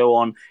limits and so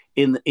on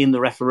in the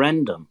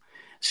referendum.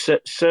 So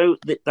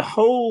the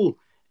whole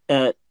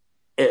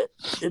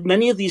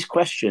many of these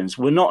questions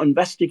were not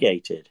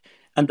investigated,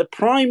 and the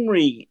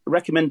primary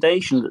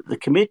recommendation that the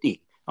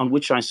committee on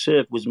which I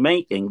served was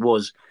making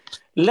was,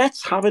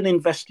 let's have an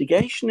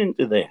investigation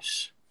into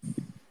this.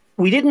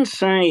 We didn't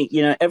say,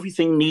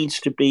 everything needs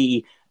to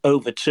be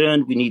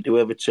overturned, we need to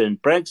overturn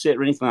Brexit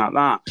or anything like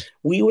that.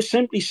 We were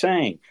simply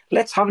saying,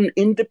 let's have an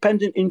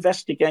independent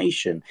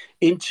investigation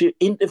into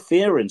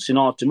interference in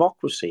our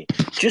democracy,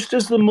 just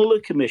as the Mueller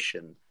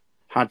Commission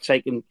had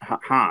in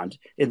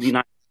the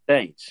United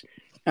States.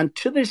 And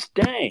to this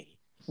day,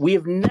 we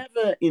have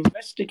never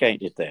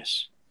investigated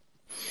this.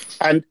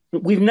 And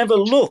we've never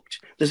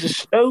looked. There's a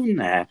stone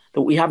there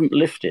that we haven't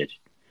lifted.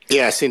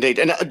 Yes, indeed.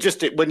 And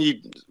just when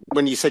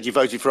you said you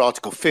voted for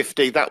Article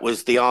 50, that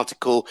was the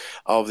article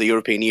of the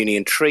European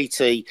Union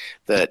Treaty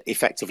that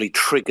effectively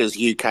triggers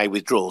UK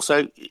withdrawal.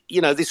 So,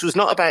 this was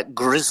not about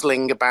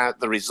grizzling about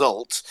the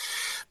result,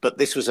 but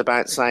this was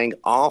about saying,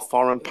 are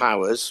foreign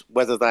powers,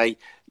 whether they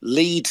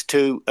lead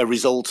to a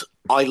result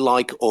I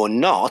like or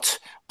not,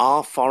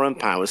 are foreign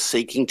powers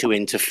seeking to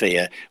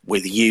interfere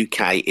with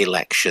UK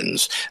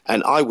elections?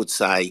 And I would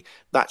say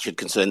that should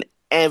concern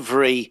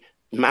every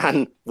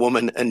man,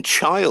 woman and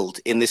child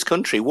in this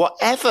country,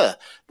 whatever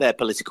their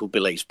political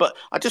beliefs. But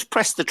I just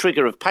pressed the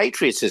trigger of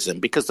patriotism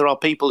because there are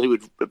people who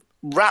would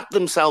wrap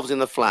themselves in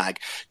the flag,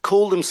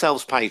 call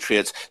themselves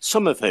patriots,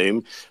 some of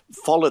whom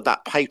followed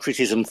that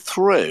patriotism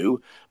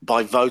through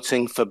by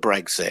voting for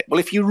Brexit. Well,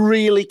 if you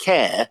really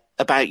care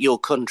about your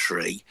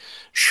country,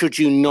 should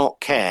you not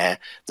care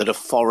that a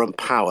foreign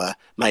power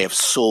may have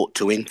sought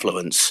to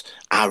influence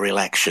our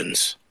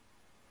elections?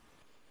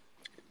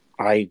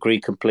 I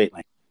agree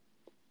completely.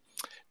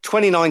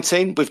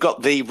 2019, we've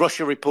got the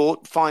Russia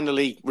report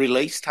finally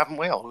released, haven't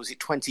we? Or was it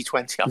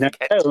 2020? No,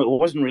 it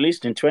wasn't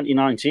released in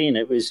 2019.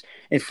 It was,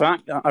 in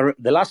fact,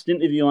 the last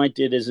interview I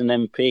did as an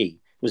MP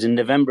was in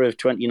November of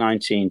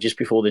 2019, just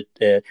before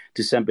the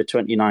December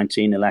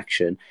 2019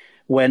 election,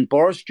 when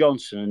Boris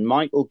Johnson and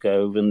Michael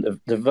Gove and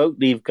the Vote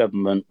Leave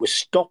government were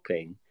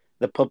stopping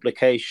the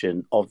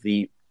publication of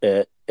the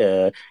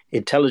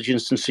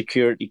Intelligence and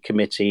Security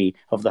Committee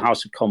of the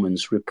House of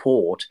Commons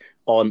report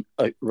on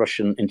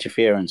Russian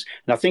interference.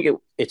 And I think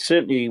it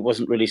certainly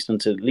wasn't released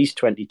until at least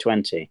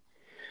 2020.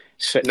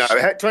 No,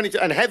 20,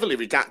 and heavily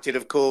redacted,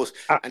 of course.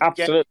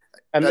 Absolutely.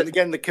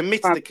 Again,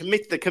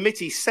 the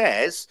committee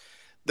says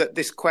that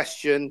this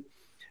question,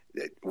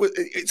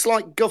 it's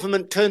like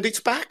government turned its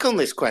back on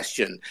this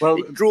question. Well,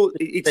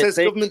 it says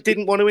government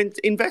didn't want to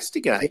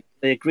investigate.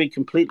 They agree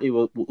completely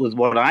with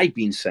what I've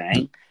been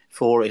saying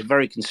for a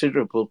very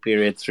considerable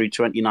period through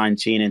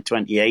 2019 and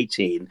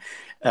 2018,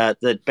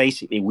 that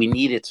basically we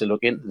needed to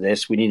look into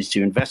this, we needed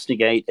to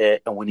investigate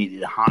it, and we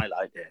needed to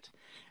highlight it.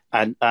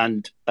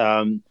 And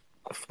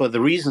for the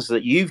reasons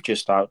that you've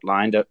just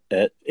outlined,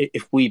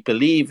 if we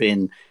believe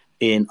in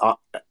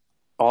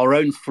our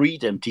own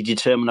freedom to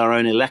determine our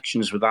own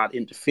elections without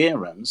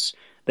interference,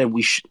 then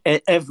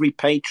every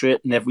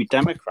patriot and every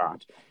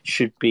Democrat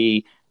should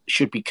be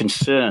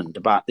concerned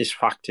about this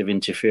fact of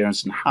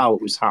interference and how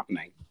it was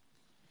happening.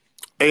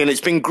 Ian,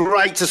 it's been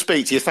great to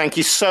speak to you. Thank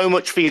you so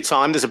much for your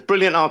time. There's a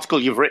brilliant article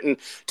you've written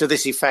to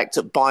this effect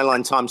at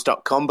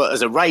bylinetimes.com. But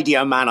as a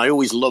radio man, I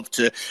always love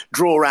to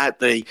draw out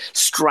the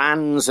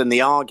strands and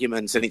the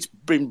arguments. And it's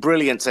been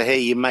brilliant to hear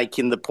you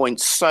making the point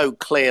so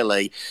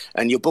clearly.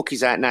 And your book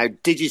is out now,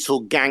 Digital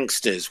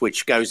Gangsters,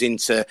 which goes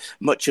into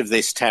much of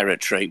this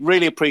territory.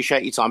 Really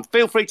appreciate your time.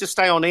 Feel free to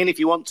stay on in if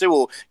you want to,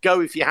 or go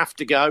if you have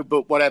to go.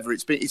 But whatever,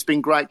 it's been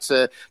great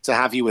to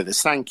have you with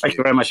us. Thank you. Thank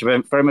you very much. I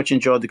very much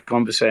enjoyed the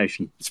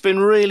conversation. It's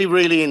been really,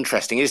 really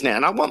interesting, isn't it?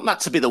 And I want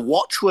that to be the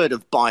watchword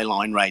of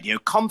Byline Radio.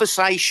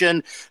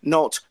 Conversation,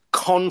 not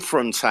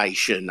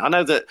confrontation. I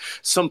know that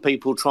some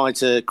people try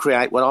to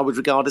create what I would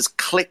regard as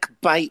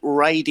clickbait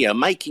radio,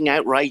 making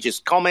outrageous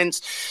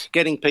comments,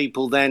 getting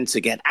people then to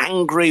get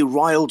angry,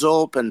 riled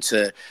up, and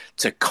to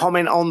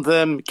comment on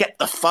them, get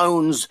the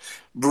phones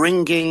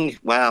ringing.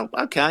 Well,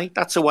 okay,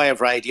 that's a way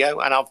of radio,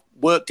 and I've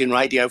worked in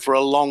radio for a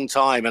long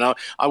time, and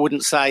I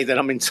wouldn't say that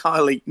I'm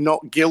entirely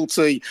not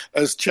guilty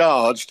as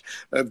charged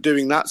of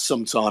doing that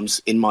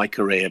sometimes in my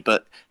career.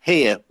 But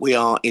here we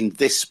are in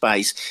this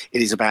space.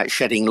 It is about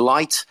shedding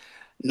light,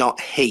 not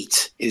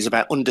heat. It is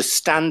about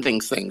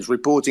understanding things,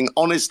 reporting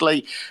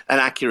honestly and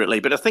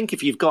accurately. But I think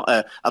if you've got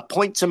a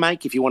point to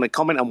make, if you want to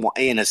comment on what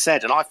Ian has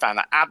said, and I found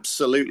that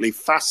absolutely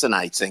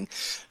fascinating,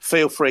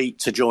 feel free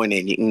to join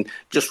in. You can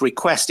just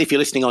request, if you're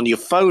listening on your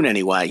phone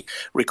anyway,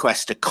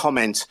 request a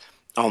comment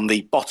on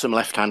the bottom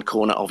left-hand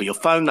corner of your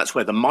phone. That's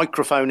where the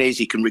microphone is.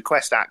 You can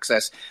request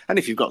access. And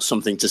if you've got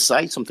something to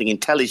say, something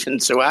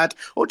intelligent to add,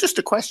 or just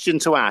a question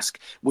to ask,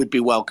 we'd be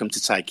welcome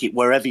to take it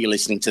wherever you're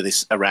listening to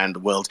this around the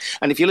world.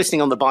 And if you're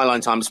listening on the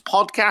Byline Times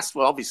podcast,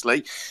 well,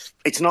 obviously,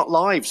 It's not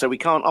live, so we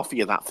can't offer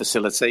you that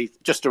facility.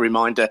 Just a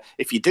reminder,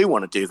 if you do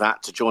want to do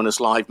that, to join us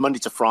live Monday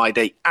to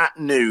Friday at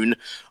noon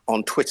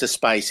on Twitter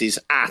Spaces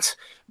at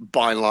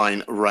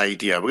Byline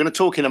Radio. We're going to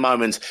talk in a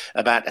moment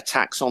about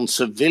attacks on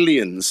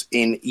civilians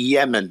in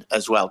Yemen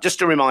as well.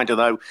 Just a reminder,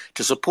 though,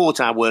 to support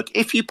our work,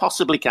 if you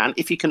possibly can,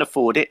 if you can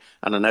afford it,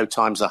 and I know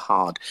times are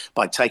hard,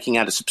 by taking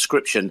out a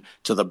subscription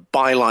to the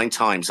Byline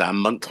Times, our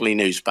monthly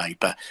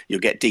newspaper.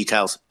 You'll get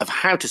details of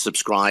how to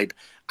subscribe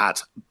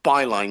at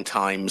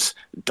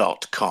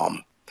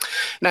bylinetimes.com.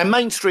 Now,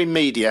 mainstream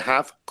media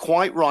have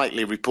quite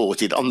rightly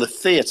reported on the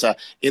theatre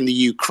in the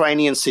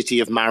Ukrainian city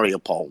of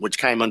Mariupol, which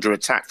came under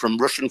attack from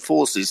Russian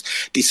forces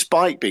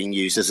despite being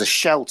used as a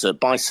shelter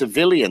by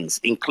civilians,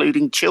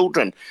 including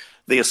children.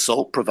 The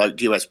assault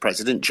provoked US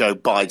President Joe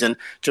Biden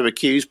to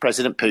accuse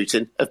President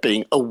Putin of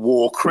being a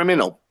war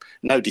criminal.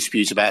 No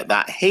dispute about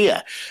that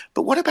here.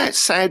 But what about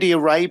Saudi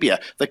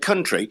Arabia, the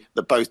country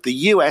that both the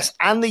US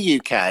and the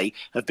UK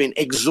have been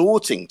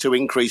exhorting to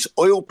increase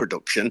oil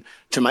production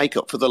to make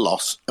up for the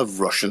loss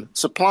of Russian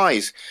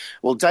supplies?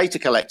 Well, data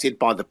collected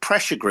by the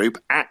pressure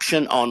group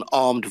Action on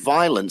Armed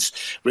Violence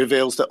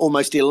reveals that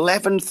almost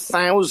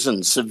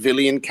 11,000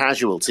 civilian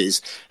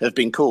casualties have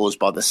been caused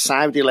by the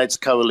Saudi-led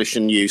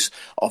coalition use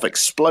of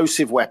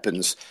explosive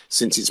weapons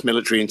since its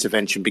military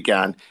intervention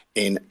began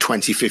in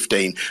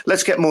 2015.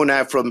 Let's get more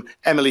now from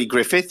Emily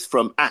Griffith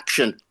from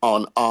Action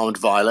on Armed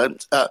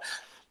Violence.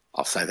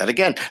 I'll say that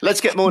again.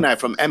 Let's get more now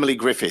from Emily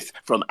Griffith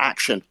from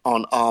Action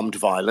on Armed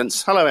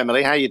Violence. Hello,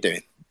 Emily. How are you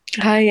doing?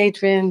 Hi,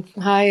 Adrian.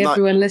 Hi,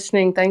 everyone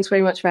listening. Thanks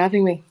very much for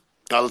having me.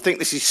 I think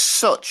this is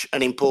such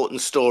an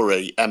important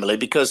story, Emily,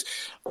 because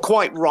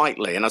quite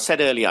rightly, and I said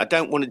earlier, I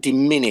don't want to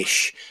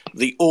diminish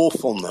the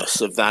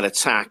awfulness of that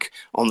attack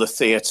on the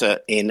theatre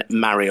in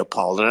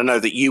Mariupol. And I know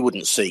that you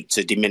wouldn't seek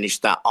to diminish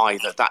that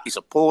either. That is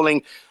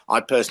appalling. I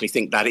personally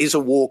think that is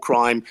a war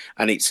crime,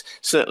 and it's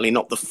certainly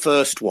not the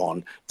first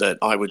one that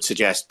I would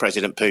suggest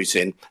President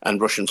Putin and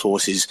Russian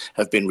forces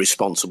have been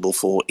responsible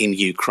for in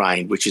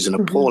Ukraine, which is an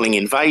appalling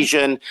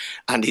invasion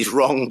and is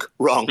wrong.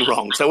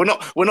 So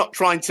we're not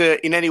trying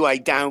to in any way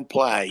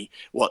downplay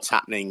what's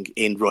happening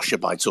in Russia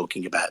by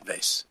talking about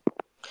this.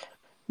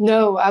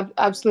 No,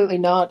 absolutely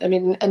not. I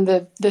mean, and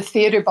the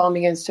theater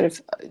bombing is sort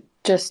of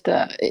just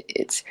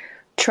it's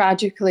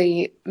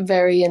tragically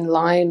very in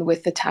line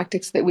with the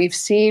tactics that we've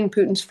seen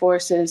Putin's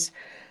forces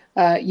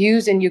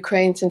use in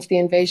Ukraine since the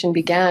invasion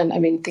began. I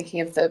mean,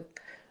 thinking of the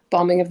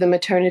bombing of the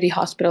maternity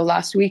hospital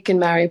last week in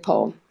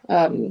Mariupol.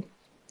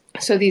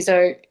 So these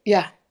are,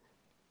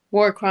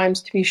 war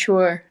crimes to be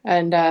sure.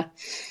 And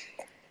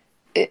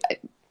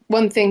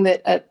one thing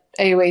that at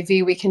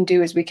AOAV we can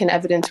do is we can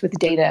evidence with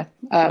data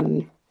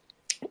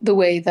the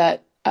way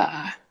that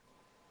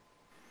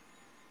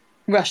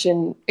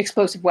Russian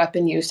explosive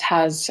weapon use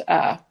has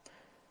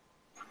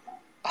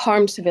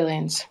harmed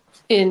civilians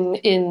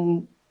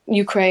in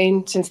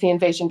Ukraine since the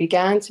invasion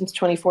began, since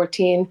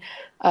 2014,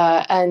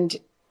 and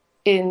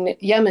in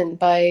Yemen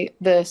by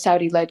the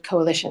Saudi-led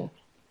coalition.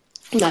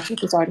 And that's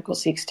what this article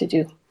seeks to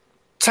do.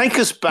 Take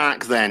us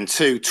back then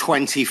to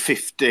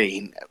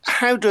 2015.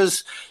 How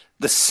does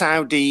the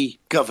Saudi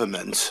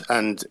government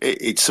and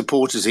its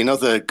supporters in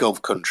other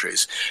Gulf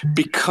countries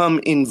become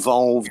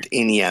involved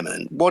in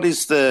Yemen? What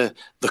is the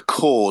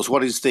cause?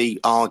 What is the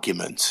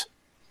argument?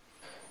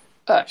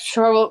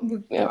 Sure. Well,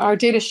 our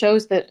data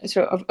shows that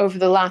sort of over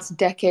the last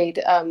decade,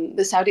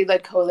 the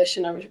Saudi-led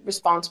coalition are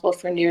responsible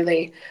for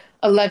nearly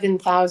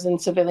 11,000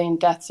 civilian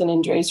deaths and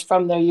injuries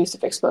from their use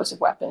of explosive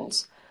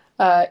weapons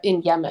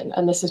in Yemen.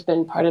 And this has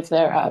been part of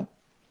their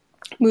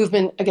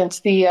movement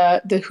against the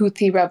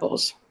Houthi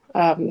rebels.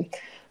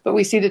 But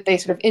we see that they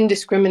sort of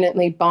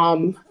indiscriminately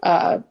bomb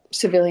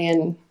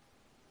civilian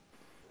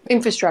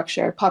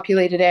infrastructure,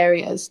 populated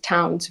areas,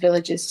 towns,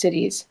 villages,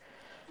 cities.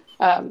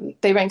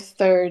 They rank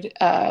third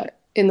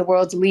in the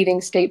world's leading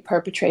state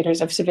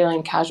perpetrators of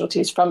civilian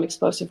casualties from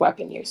explosive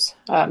weapon use,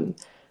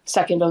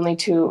 second only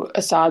to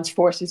Assad's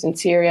forces in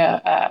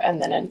Syria,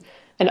 and then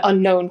an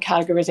unknown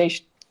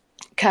categorization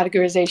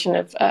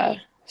of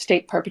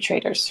state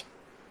perpetrators.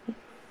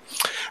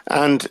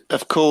 And,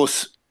 of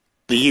course,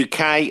 the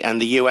UK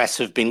and the US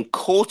have been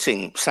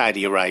courting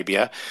Saudi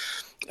Arabia,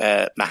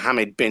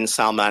 Mohammed bin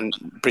Salman,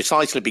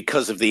 precisely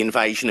because of the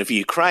invasion of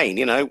Ukraine.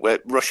 You know, where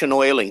Russian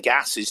oil and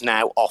gas is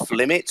now off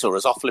limits, or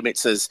as off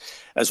limits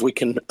as we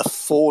can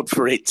afford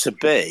for it to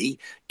be,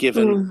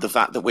 given the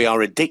fact that we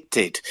are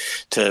addicted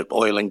to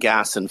oil and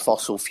gas and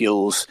fossil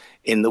fuels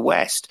in the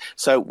West.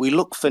 So we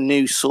look for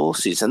new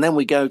sources, and then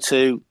we go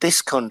to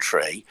this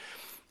country,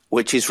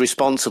 which is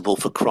responsible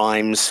for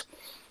crimes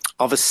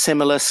of a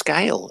similar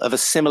scale, of a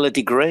similar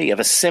degree, of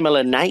a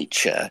similar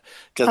nature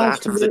to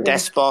that of the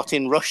despot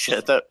in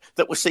Russia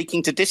that we're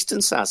seeking to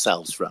distance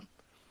ourselves from.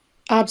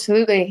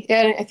 Absolutely.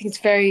 Yeah, I think it's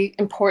very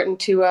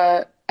important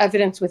to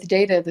evidence with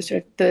data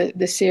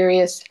the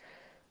serious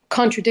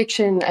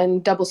contradiction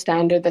and double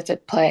standard that's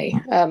at play.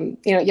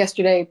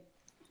 Yesterday,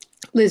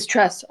 Liz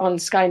Truss on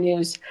Sky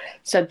News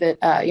said that,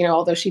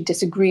 although she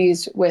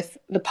disagrees with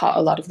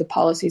a lot of the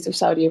policies of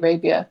Saudi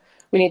Arabia,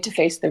 we need to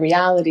face the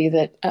reality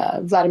that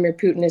Vladimir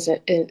Putin is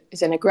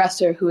an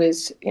aggressor who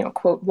is,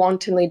 quote,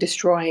 wantonly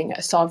destroying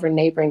a sovereign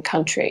neighboring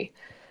country.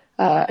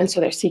 And so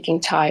they're seeking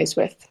ties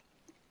with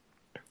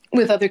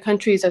other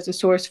countries as a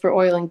source for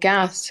oil and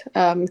gas.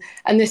 And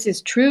this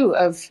is true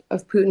of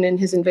Putin and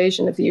his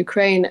invasion of the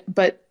Ukraine,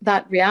 but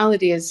that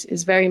reality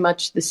is very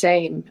much the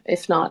same,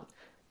 if not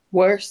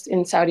worse,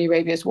 in Saudi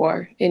Arabia's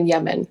war in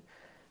Yemen.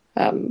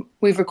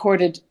 We've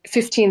recorded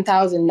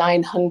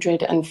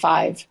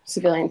 15,905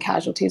 civilian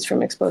casualties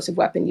from explosive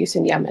weapon use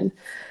in Yemen.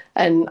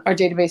 And our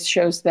database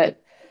shows that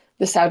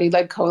the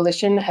Saudi-led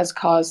coalition has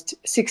caused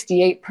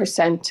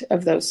 68%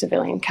 of those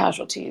civilian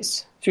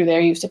casualties through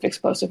their use of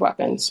explosive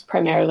weapons,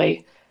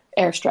 primarily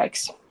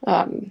airstrikes.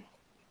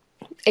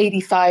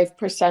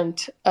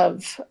 85%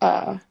 of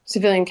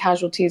civilian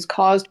casualties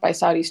caused by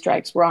Saudi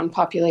strikes were on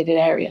populated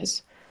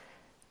areas.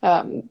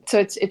 So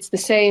it's the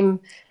same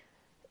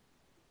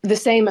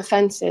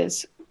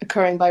offenses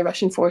occurring by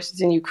Russian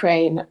forces in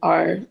Ukraine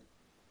are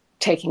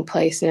taking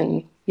place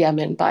in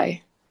Yemen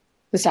by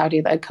the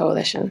Saudi-led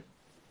coalition.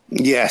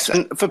 Yes,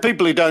 and for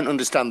people who don't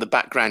understand the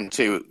background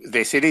to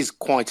this, it is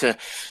quite a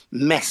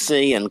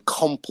messy and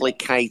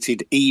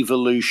complicated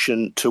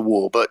evolution to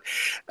war. But,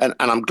 and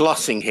I'm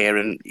glossing here,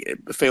 and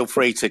feel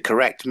free to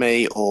correct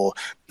me or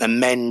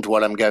amend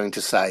what I'm going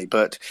to say,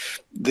 but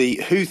the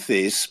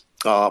Houthis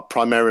are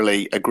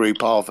primarily a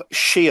group of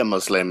Shia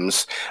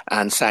Muslims,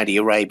 and Saudi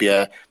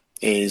Arabia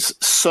is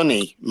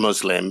Sunni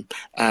Muslim,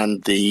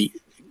 and the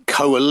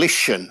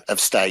coalition of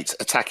states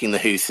attacking the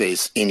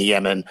Houthis in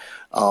Yemen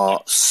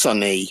are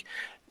Sunni,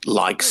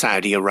 like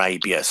Saudi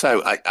Arabia.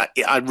 So I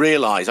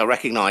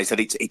recognise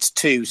that it's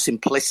too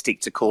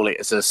simplistic to call it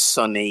as a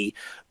Sunni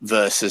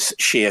versus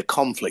Shia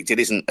conflict. It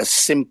isn't as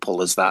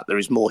simple as that. There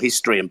is more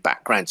history and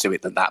background to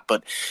it than that.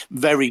 But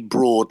very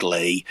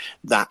broadly,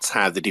 that's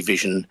how the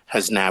division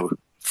has now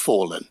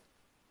fallen.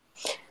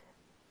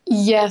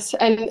 Yes,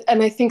 and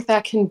I think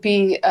that can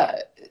be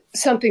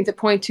something to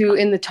point to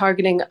in the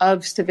targeting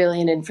of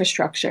civilian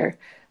infrastructure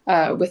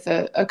with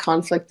a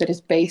conflict that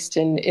is based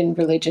in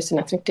religious and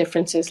ethnic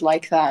differences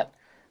like that.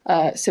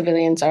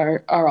 Civilians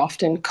are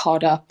often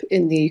caught up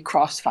in the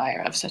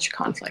crossfire of such a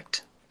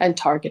conflict and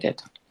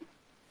targeted.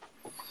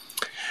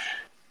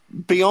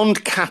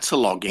 Beyond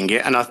cataloguing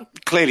it, and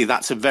clearly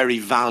that's a very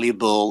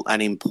valuable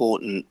and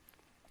important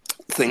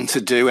thing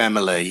to do,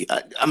 Emily.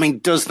 I mean,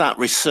 does that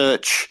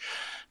research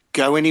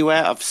go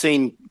anywhere? I've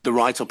seen the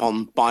write-up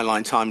on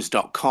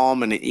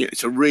bylinetimes.com, and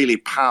it's a really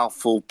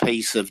powerful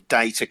piece of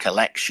data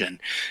collection,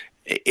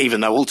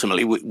 even though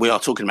ultimately we are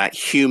talking about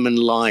human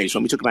lives.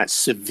 When we talk about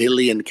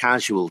civilian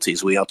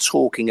casualties, we are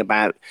talking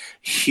about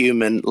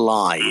human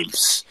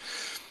lives.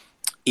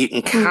 You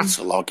can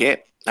catalogue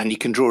it, and you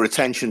can draw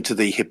attention to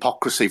the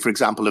hypocrisy, for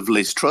example, of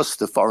Liz Truss,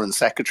 the Foreign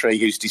Secretary,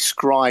 who's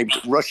described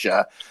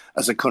Russia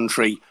as a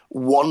country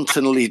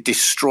wantonly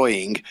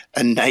destroying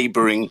a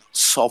neighbouring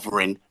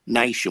sovereign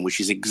nation, which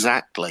is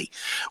exactly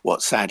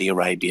what Saudi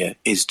Arabia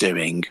is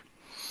doing.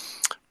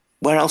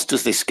 Where else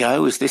does this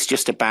go? Is this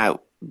just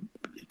about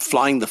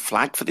flying the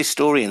flag for this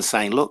story and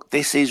saying, look,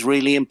 this is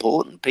really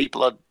important.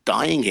 People are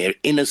dying here,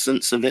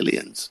 innocent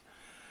civilians?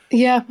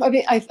 Yeah, I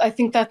mean, I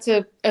think that's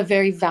a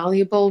very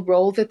valuable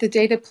role that the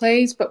data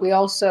plays, but we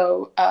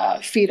also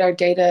feed our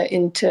data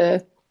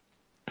into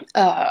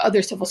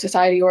other civil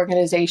society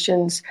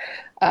organizations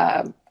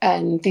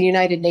and the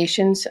United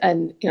Nations,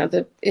 and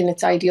in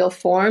its ideal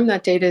form,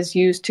 that data is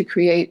used to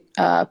create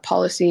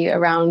policy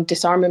around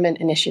disarmament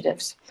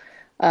initiatives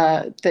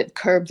that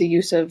curb the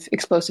use of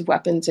explosive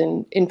weapons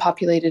in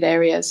populated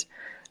areas.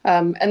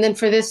 And then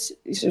for this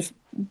sort of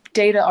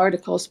data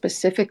article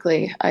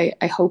specifically,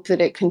 I hope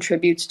that it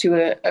contributes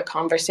to a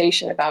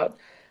conversation about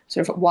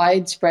sort of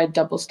widespread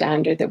double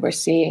standard that we're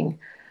seeing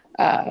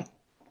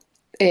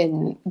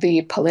in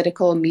the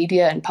political,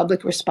 media, and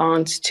public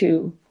response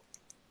to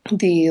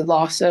the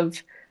loss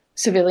of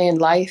civilian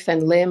life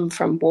and limb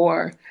from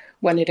war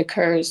when it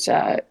occurs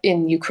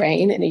in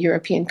Ukraine, in a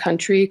European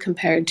country,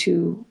 compared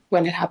to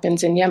when it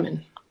happens in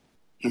Yemen.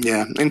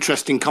 Yeah,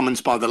 interesting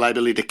comments by the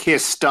Labour leader, Keir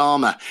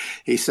Starmer.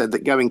 He said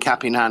that going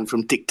cap in hand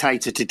from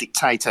dictator to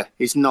dictator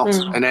is not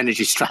an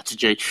energy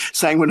strategy.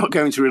 Saying we're not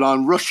going to rely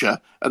on Russia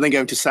and then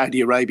going to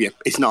Saudi Arabia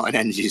is not an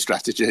energy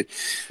strategy.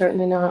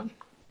 Certainly not.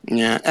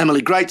 Yeah,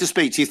 Emily, great to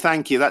speak to you.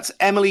 Thank you. That's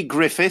Emily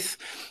Griffith.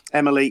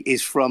 Emily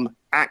is from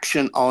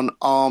Action on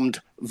Armed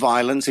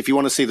Violence. If you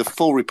want to see the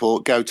full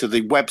report, go to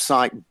the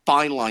website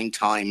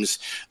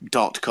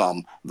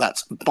bylinetimes.com.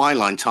 That's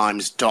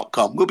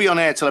bylinetimes.com. We'll be on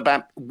air till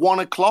about 1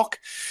 o'clock.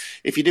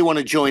 If you do want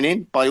to join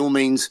in, by all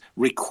means,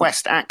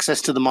 request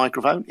access to the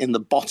microphone in the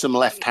bottom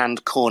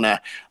left-hand corner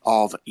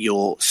of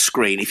your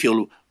screen. If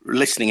you're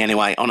listening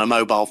anyway on a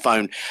mobile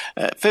phone,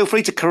 feel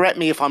free to correct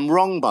me if I'm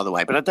wrong, by the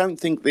way, but I don't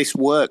think this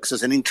works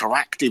as an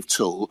interactive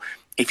tool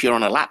if you're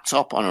on a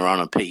laptop or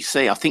on a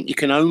PC. I think you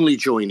can only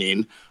join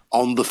in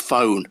on the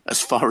phone as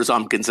far as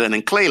I'm concerned.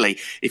 And clearly,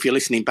 if you're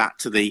listening back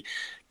to the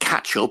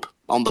catch-up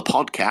on the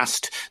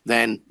podcast,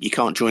 then you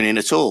can't join in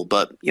at all.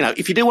 But,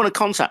 if you do want to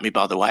contact me,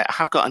 by the way, I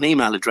have got an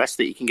email address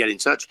that you can get in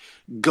touch,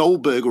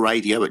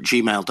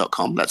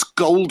 goldbergradio@gmail.com. That's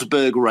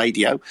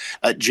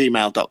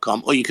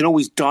goldbergradio@gmail.com. Or you can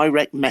always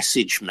direct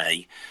message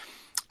me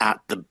at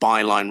the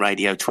Byline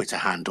Radio Twitter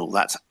handle.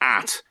 That's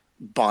at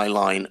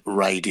Byline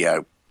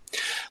Radio.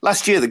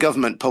 Last year, the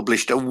government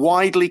published a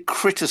widely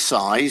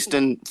criticised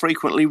and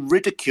frequently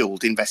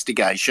ridiculed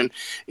investigation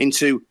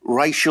into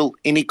racial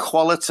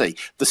inequality.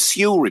 The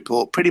Sewell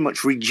report pretty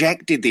much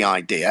rejected the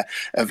idea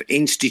of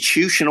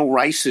institutional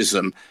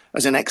racism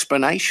as an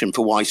explanation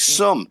for why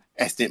some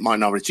ethnic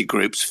minority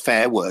groups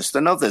fare worse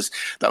than others.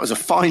 That was a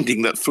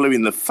finding that flew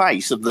in the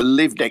face of the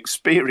lived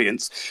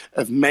experience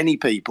of many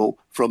people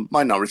from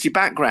minority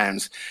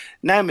backgrounds.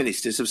 Now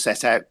ministers have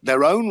set out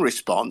their own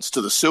response to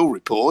the Sewell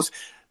report.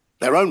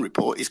 Their own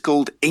report is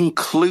called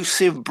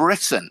Inclusive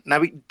Britain.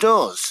 Now, it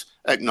does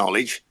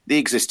acknowledge the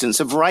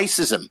existence of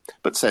racism,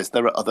 but says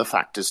there are other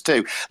factors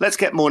too. Let's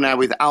get more now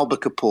with Alba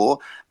Kapoor.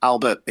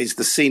 Alba is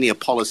the Senior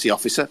Policy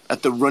Officer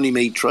at the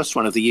Runnymede Trust,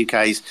 one of the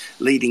UK's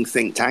leading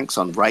think tanks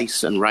on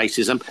race and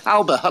racism.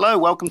 Alba, hello,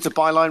 welcome to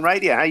Byline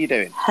Radio. How are you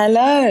doing?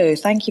 Hello,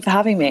 thank you for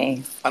having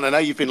me. And I know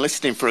you've been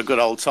listening for a good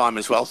old time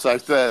as well, so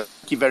thank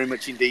you very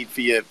much indeed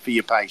for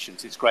your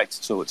patience. It's great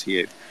to talk to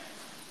you.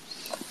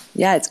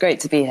 Yeah, it's great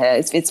to be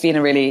here. It's been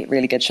a really,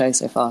 really good show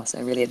so far,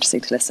 so really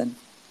interesting to listen.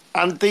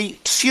 And the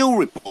Sewell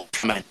report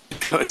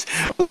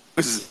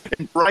was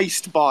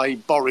embraced by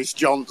Boris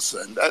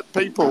Johnson.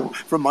 People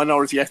from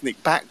minority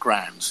ethnic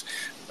backgrounds,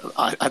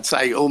 I'd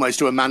say almost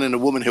to a man and a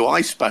woman who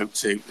I spoke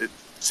to,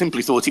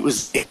 simply thought it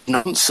was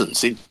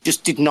nonsense. It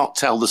just did not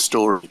tell the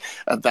story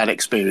of that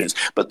experience.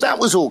 But that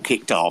was all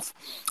kicked off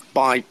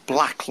by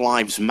Black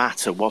Lives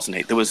Matter, wasn't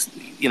it? There was,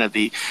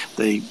 the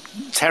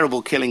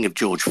terrible killing of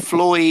George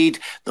Floyd,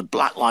 the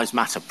Black Lives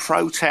Matter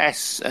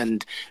protests,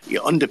 and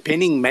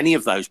underpinning many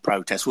of those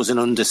protests was an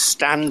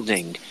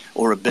understanding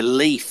or a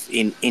belief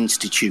in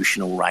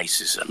institutional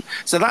racism.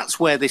 So that's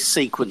where this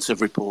sequence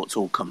of reports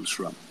all comes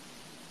from.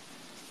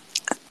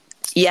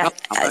 Yeah,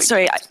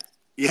 sorry.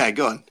 Yeah,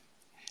 go on.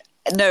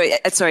 No,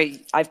 sorry,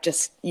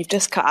 you've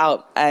just cut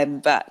out,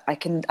 but I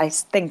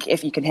think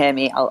if you can hear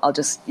me, I'll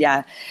just,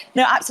 yeah.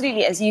 No,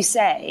 absolutely, as you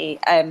say,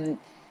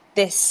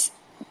 this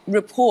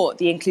report,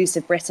 the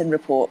Inclusive Britain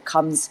report,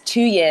 comes 2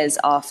 years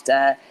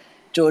after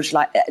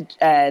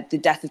the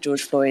death of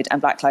George Floyd and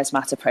Black Lives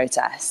Matter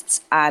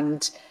protests,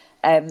 and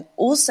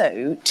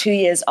also 2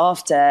 years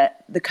after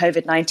the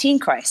COVID-19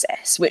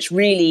 crisis, which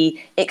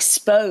really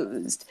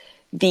exposed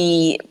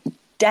the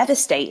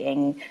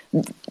devastating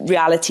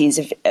realities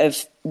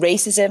of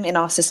racism in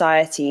our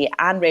society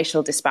and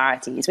racial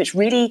disparities, which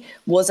really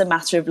was a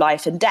matter of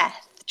life and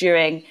death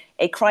during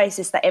a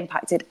crisis that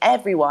impacted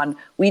everyone.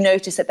 We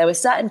noticed that there were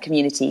certain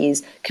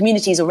communities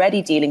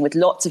already dealing with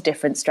lots of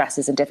different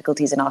stresses and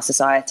difficulties in our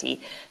society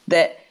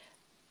that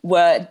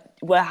were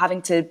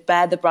having to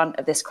bear the brunt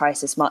of this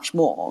crisis much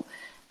more.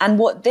 And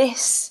what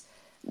this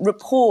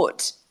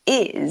report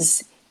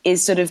is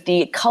sort of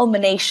the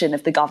culmination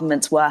of the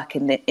government's work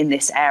in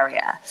this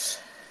area.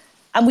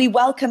 And we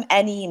welcome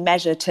any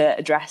measure to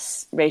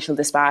address racial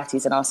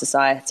disparities in our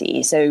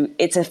society. So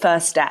it's a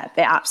first step,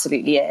 it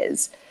absolutely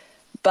is.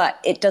 But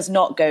it does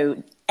not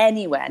go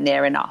anywhere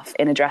near enough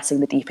in addressing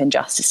the deep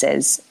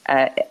injustices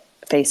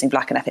facing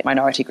Black and ethnic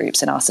minority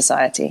groups in our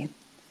society.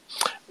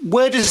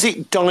 Where does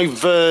it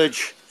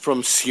diverge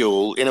from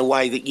Sewell in a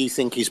way that you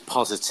think is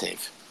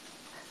positive?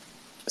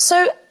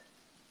 So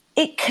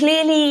it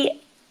clearly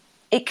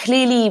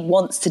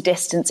wants to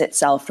distance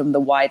itself from the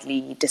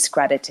widely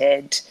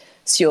discredited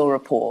Sewell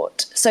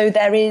report. So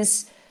there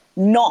is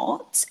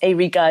not a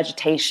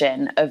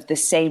regurgitation of the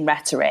same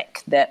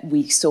rhetoric that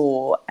we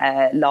saw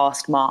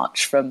last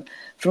March from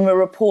a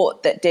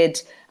report that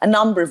did a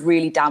number of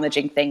really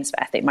damaging things for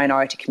ethnic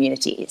minority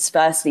communities.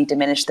 Firstly,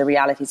 diminished the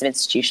realities of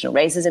institutional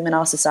racism in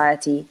our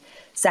society.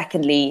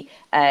 Secondly,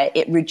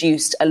 it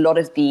reduced a lot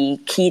of the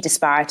key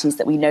disparities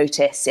that we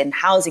notice in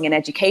housing and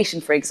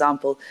education, for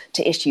example,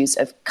 to issues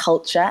of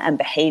culture and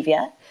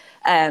behaviour.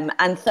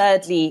 And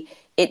thirdly,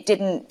 it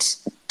didn't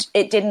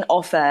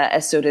offer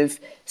a sort of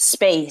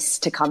space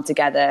to come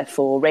together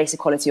for race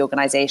equality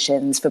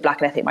organisations, for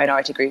Black and ethnic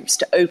minority groups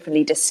to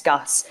openly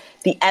discuss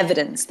the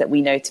evidence that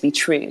we know to be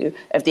true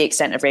of the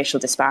extent of racial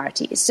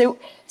disparities. So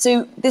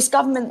this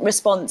government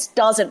response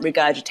doesn't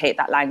regurgitate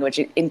that language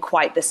in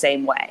quite the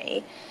same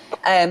way,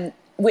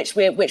 which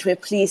we're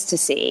pleased to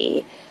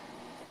see.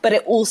 But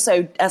it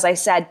also, as I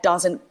said,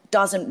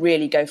 doesn't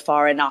really go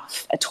far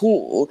enough at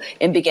all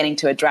in beginning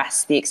to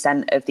address the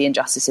extent of the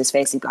injustices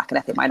facing Black and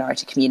ethnic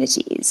minority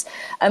communities.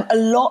 A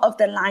lot of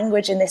the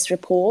language in this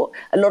report,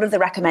 a lot of the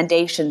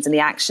recommendations in the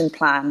action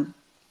plan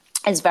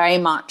is very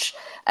much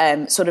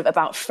sort of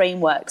about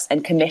frameworks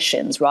and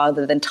commissions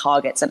rather than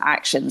targets and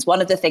actions. One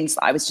of the things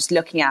that I was just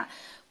looking at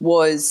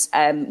was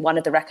one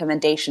of the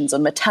recommendations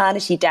on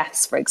maternity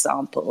deaths, for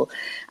example.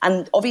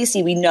 And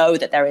obviously we know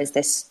that there is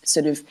this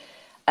sort of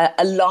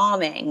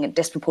alarming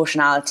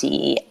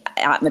disproportionality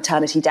at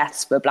maternity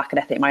deaths for Black and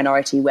ethnic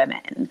minority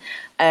women.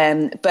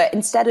 But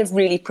instead of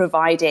really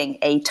providing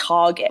a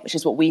target, which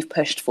is what we've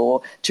pushed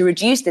for, to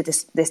reduce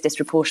this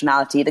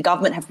disproportionality, the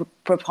government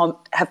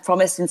have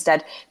promised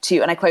instead to,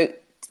 and I quote,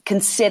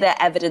 consider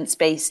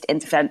evidence-based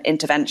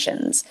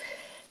interventions.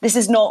 This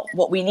is not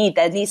what we need.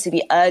 There needs to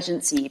be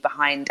urgency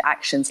behind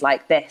actions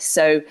like this.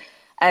 So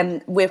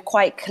we're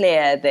quite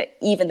clear that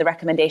even the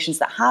recommendations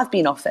that have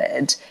been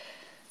offered,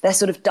 they're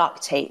sort of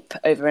duct tape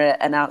over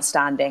an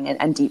outstanding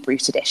and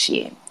deep-rooted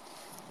issue.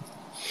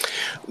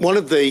 One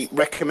of the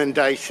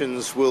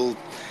recommendations might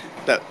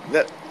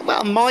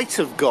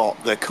have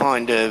got the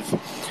kind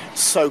of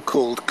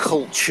so-called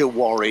culture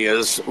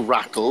warriors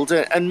rattled,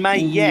 and may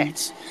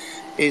yet,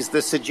 is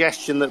the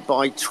suggestion that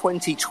by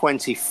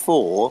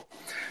 2024,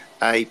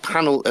 a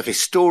panel of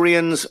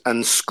historians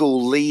and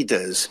school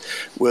leaders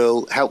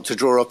will help to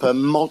draw up a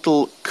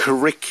model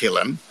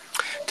curriculum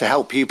to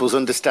help pupils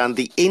understand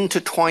the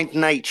intertwined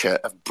nature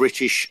of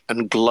British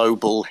and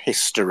global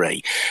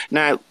history.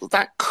 Now,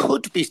 that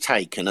could be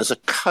taken as a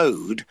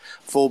code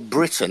for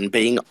Britain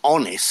being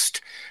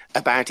honest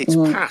about its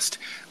past.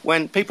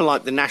 When people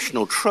like the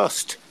National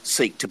Trust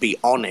seek to be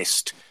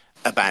honest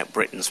about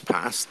Britain's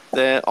past,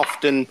 they're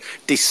often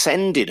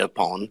descended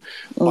upon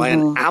by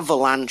an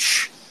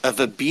avalanche of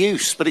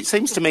abuse. But it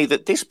seems to me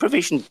that this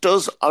provision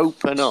does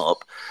open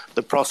up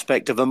the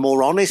prospect of a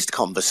more honest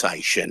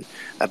conversation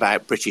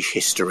about British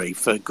history,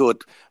 for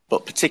good,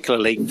 but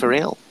particularly for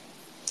ill.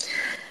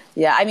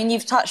 Yeah, I mean,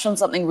 you've touched on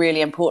something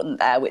really important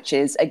there, which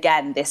is,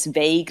 again, this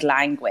vague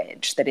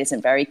language that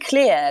isn't very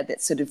clear,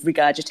 that's sort of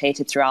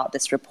regurgitated throughout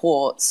this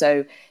report.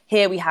 So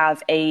here we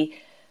have a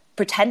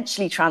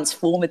potentially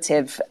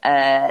transformative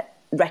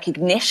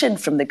recognition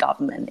from the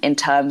government in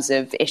terms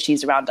of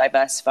issues around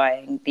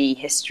diversifying the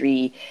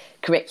history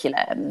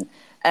curriculum.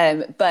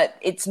 But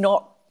it's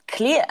not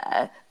clear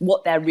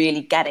what they're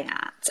really getting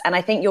at. And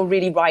I think you're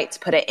really right to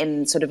put it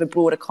in sort of a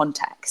broader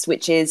context,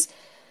 which is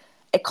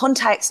a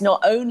context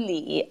not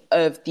only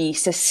of the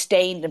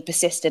sustained and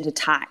persistent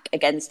attack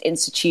against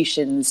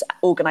institutions,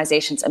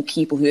 organisations and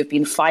people who have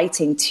been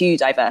fighting to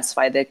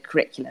diversify the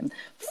curriculum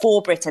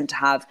for Britain to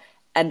have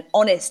an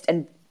honest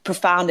and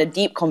profound and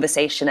deep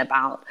conversation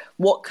about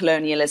what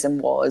colonialism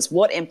was,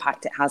 what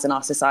impact it has on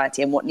our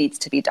society and what needs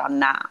to be done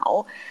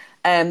now.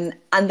 And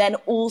then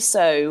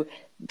also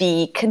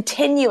the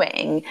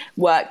continuing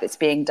work that's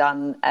being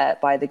done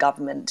by the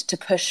government to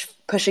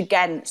push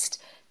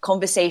against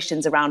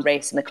conversations around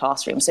race in the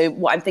classroom. So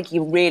what I'm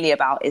thinking really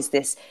about is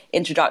this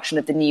introduction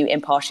of the new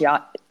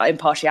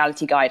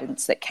impartiality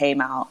guidance that came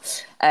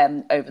out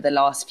over the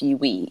last few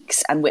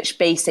weeks, and which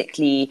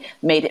basically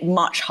made it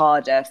much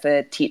harder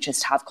for teachers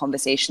to have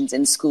conversations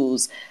in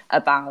schools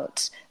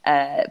about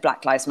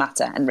Black Lives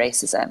Matter and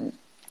racism.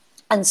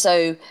 And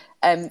so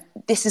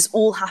this is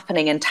all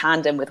happening in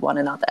tandem with one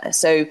another.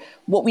 So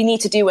what we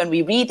need to do when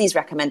we read these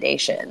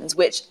recommendations,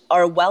 which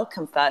are a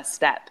welcome first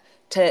step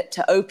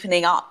to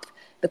opening up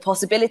the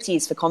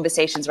possibilities for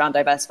conversations around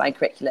diversifying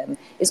curriculum,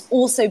 is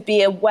also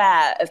be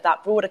aware of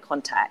that broader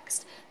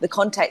context, the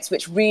context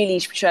which really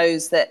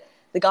shows that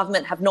the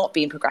government have not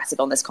been progressive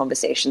on this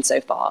conversation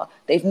so far.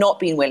 They've not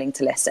been willing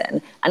to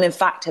listen, and in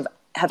fact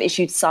have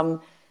issued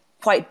some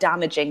quite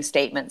damaging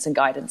statements and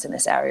guidance in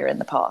this area in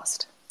the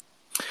past.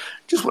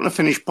 Just want to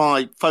finish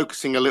by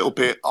focusing a little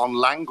bit on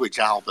language,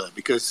 Alba,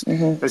 because,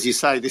 as you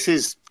say, this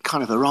is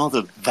kind of a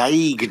rather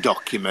vague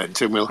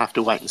document, and we'll have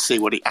to wait and see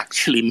what it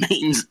actually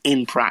means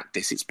in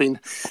practice.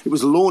 It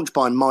was launched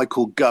by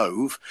Michael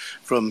Gove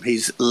from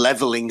his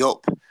Levelling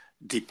Up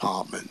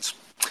department.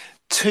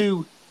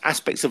 Two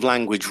aspects of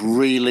language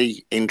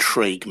really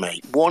intrigue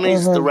me. One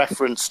is the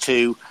reference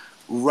to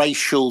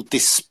racial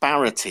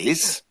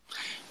disparities.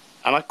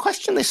 And I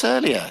questioned this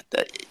earlier.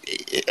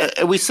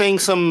 Are we seeing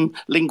some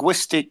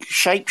linguistic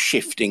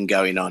shape-shifting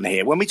going on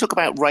here? When we talk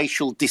about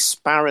racial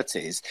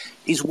disparities,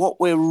 is what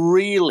we're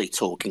really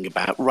talking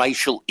about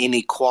racial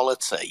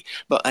inequality,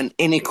 but an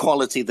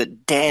inequality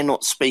that dare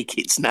not speak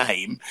its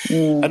name?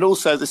 And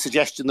also the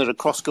suggestion that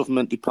across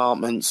government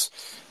departments,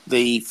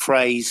 the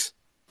phrase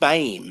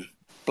BAME,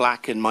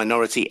 Black and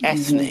Minority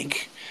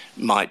Ethnic,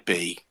 might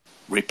be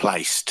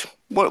replaced.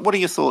 What are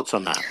your thoughts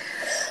on that?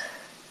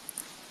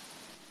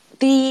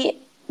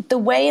 The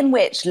way in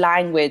which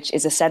language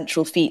is a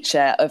central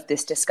feature of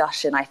this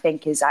discussion, I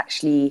think, is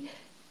actually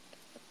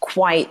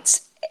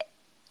quite...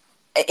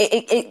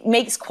 It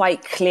makes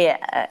quite clear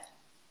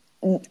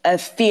a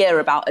fear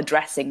about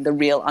addressing the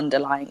real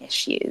underlying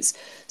issues.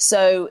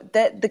 So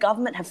the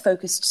government have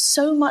focused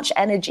so much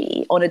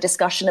energy on a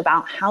discussion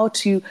about how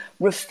to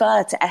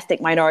refer to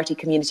ethnic minority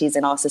communities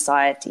in our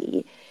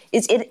society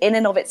is in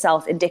and of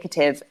itself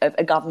indicative of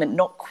a government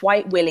not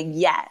quite willing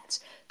yet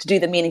to do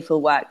the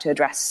meaningful work to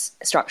address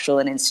structural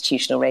and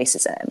institutional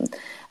racism.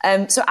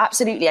 So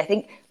absolutely, I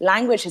think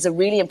language has a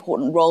really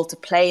important role to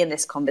play in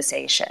this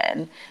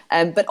conversation,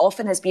 but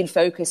often has been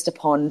focused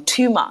upon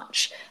too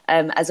much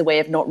as a way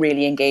of not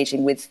really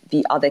engaging with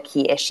the other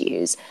key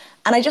issues.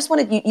 And I just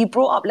wanted, you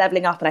brought up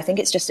levelling up, and I think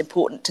it's just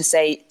important to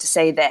say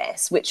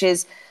this, which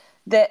is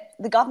that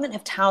the government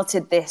have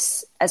touted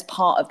this as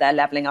part of their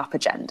levelling up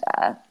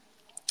agenda.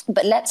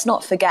 But let's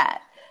not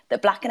forget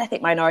that Black and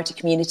ethnic minority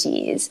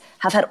communities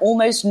have had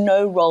almost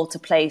no role to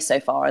play so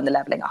far in the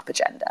levelling up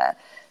agenda.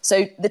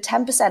 So the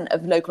 10%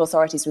 of local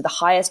authorities with the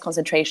highest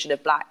concentration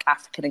of Black,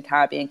 African and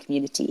Caribbean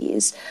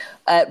communities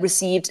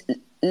received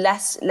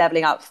less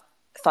levelling up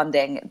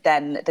funding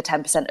than the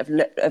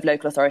 10% of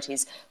local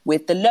authorities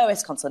with the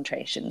lowest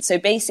concentration. So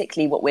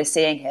basically what we're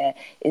seeing here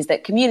is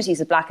that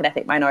communities of Black and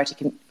ethnic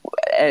minority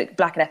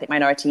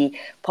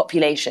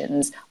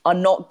populations are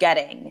not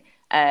getting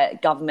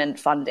government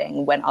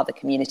funding when other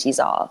communities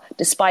are,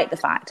 despite the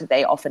fact that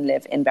they often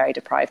live in very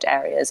deprived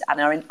areas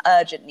and are in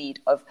urgent need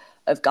of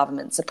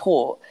government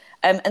support.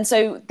 And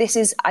so this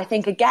is, I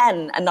think,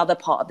 again, another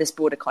part of this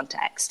broader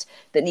context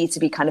that needs to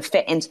be kind of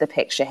fit into the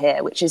picture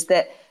here, which is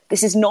that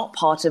this is not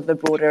part of the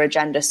broader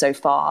agenda so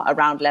far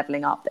around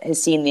levelling up that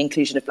has seen the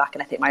inclusion of Black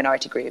and ethnic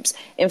minority groups.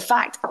 In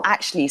fact,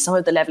 actually, some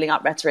of the levelling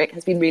up rhetoric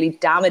has been really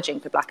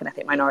damaging for Black and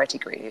ethnic minority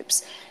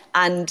groups.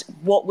 And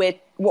what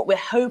we're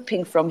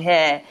hoping from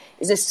here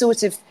is a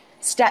sort of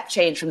step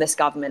change from this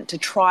government to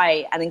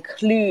try and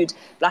include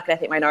Black and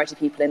ethnic minority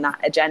people in that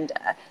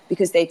agenda,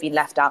 because they've been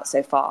left out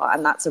so far,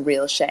 and that's a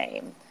real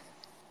shame.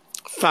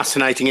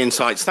 Fascinating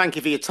insights. Thank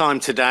you for your time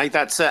today.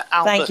 That's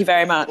Albert. Thank you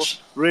very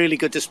much. Really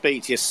good to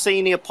speak to you.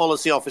 Senior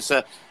Policy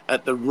Officer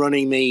at the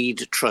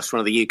Runnymede Trust, one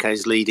of the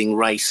UK's leading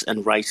race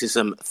and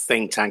racism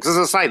think tanks. As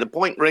I say, the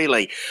point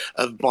really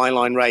of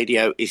Byline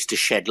Radio is to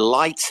shed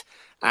light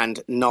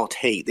and not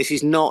heat. This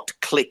is not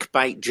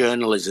clickbait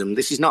journalism.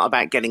 This is not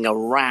about getting a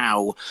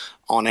row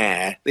on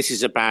air. This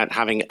is about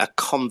having a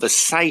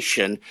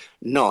conversation,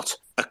 not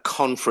a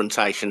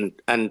confrontation.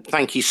 And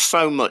thank you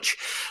so much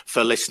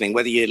for listening,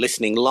 whether you're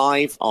listening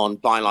live on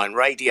Byline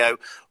Radio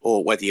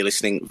or whether you're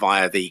listening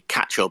via the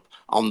catch-up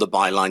on the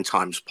Byline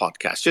Times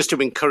podcast. Just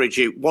to encourage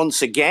you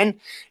once again,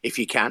 if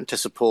you can, to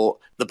support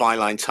the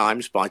Byline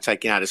Times by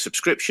taking out a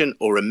subscription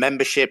or a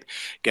membership,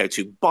 go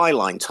to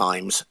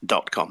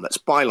bylinetimes.com. That's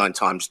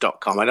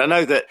bylinetimes.com. And I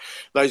know that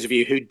those of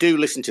you who do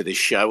listen to this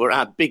show are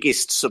our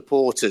biggest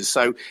supporters.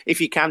 So if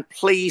you can,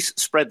 please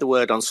spread the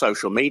word on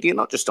social media,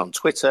 not just on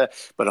Twitter,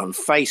 but on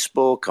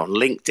Facebook, on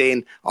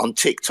LinkedIn, on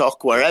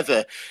TikTok,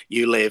 wherever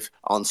you live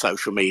on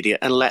social media,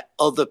 and let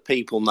other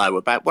people know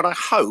about what I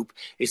hope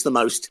is the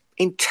most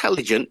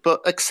intelligent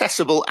but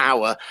accessible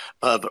hour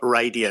of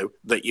radio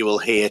that you will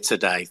hear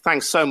today.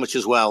 Thanks so much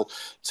as well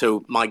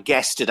to my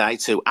guest today,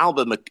 to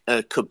Albert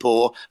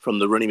Kapoor from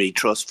the Runnymede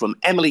Trust, from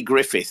Emily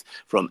Griffith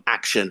from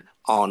Action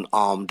on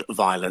Armed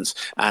Violence,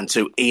 and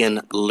to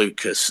Ian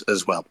Lucas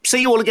as well.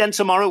 See you all again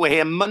tomorrow. We're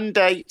here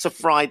Monday to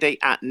Friday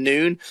at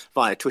noon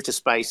via Twitter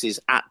Spaces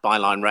at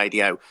Byline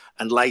Radio,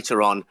 and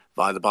later on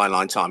via the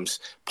Byline Times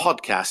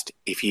podcast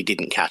if you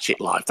didn't catch it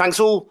live. Thanks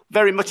all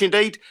very much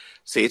indeed.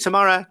 See you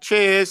tomorrow.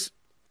 Cheers.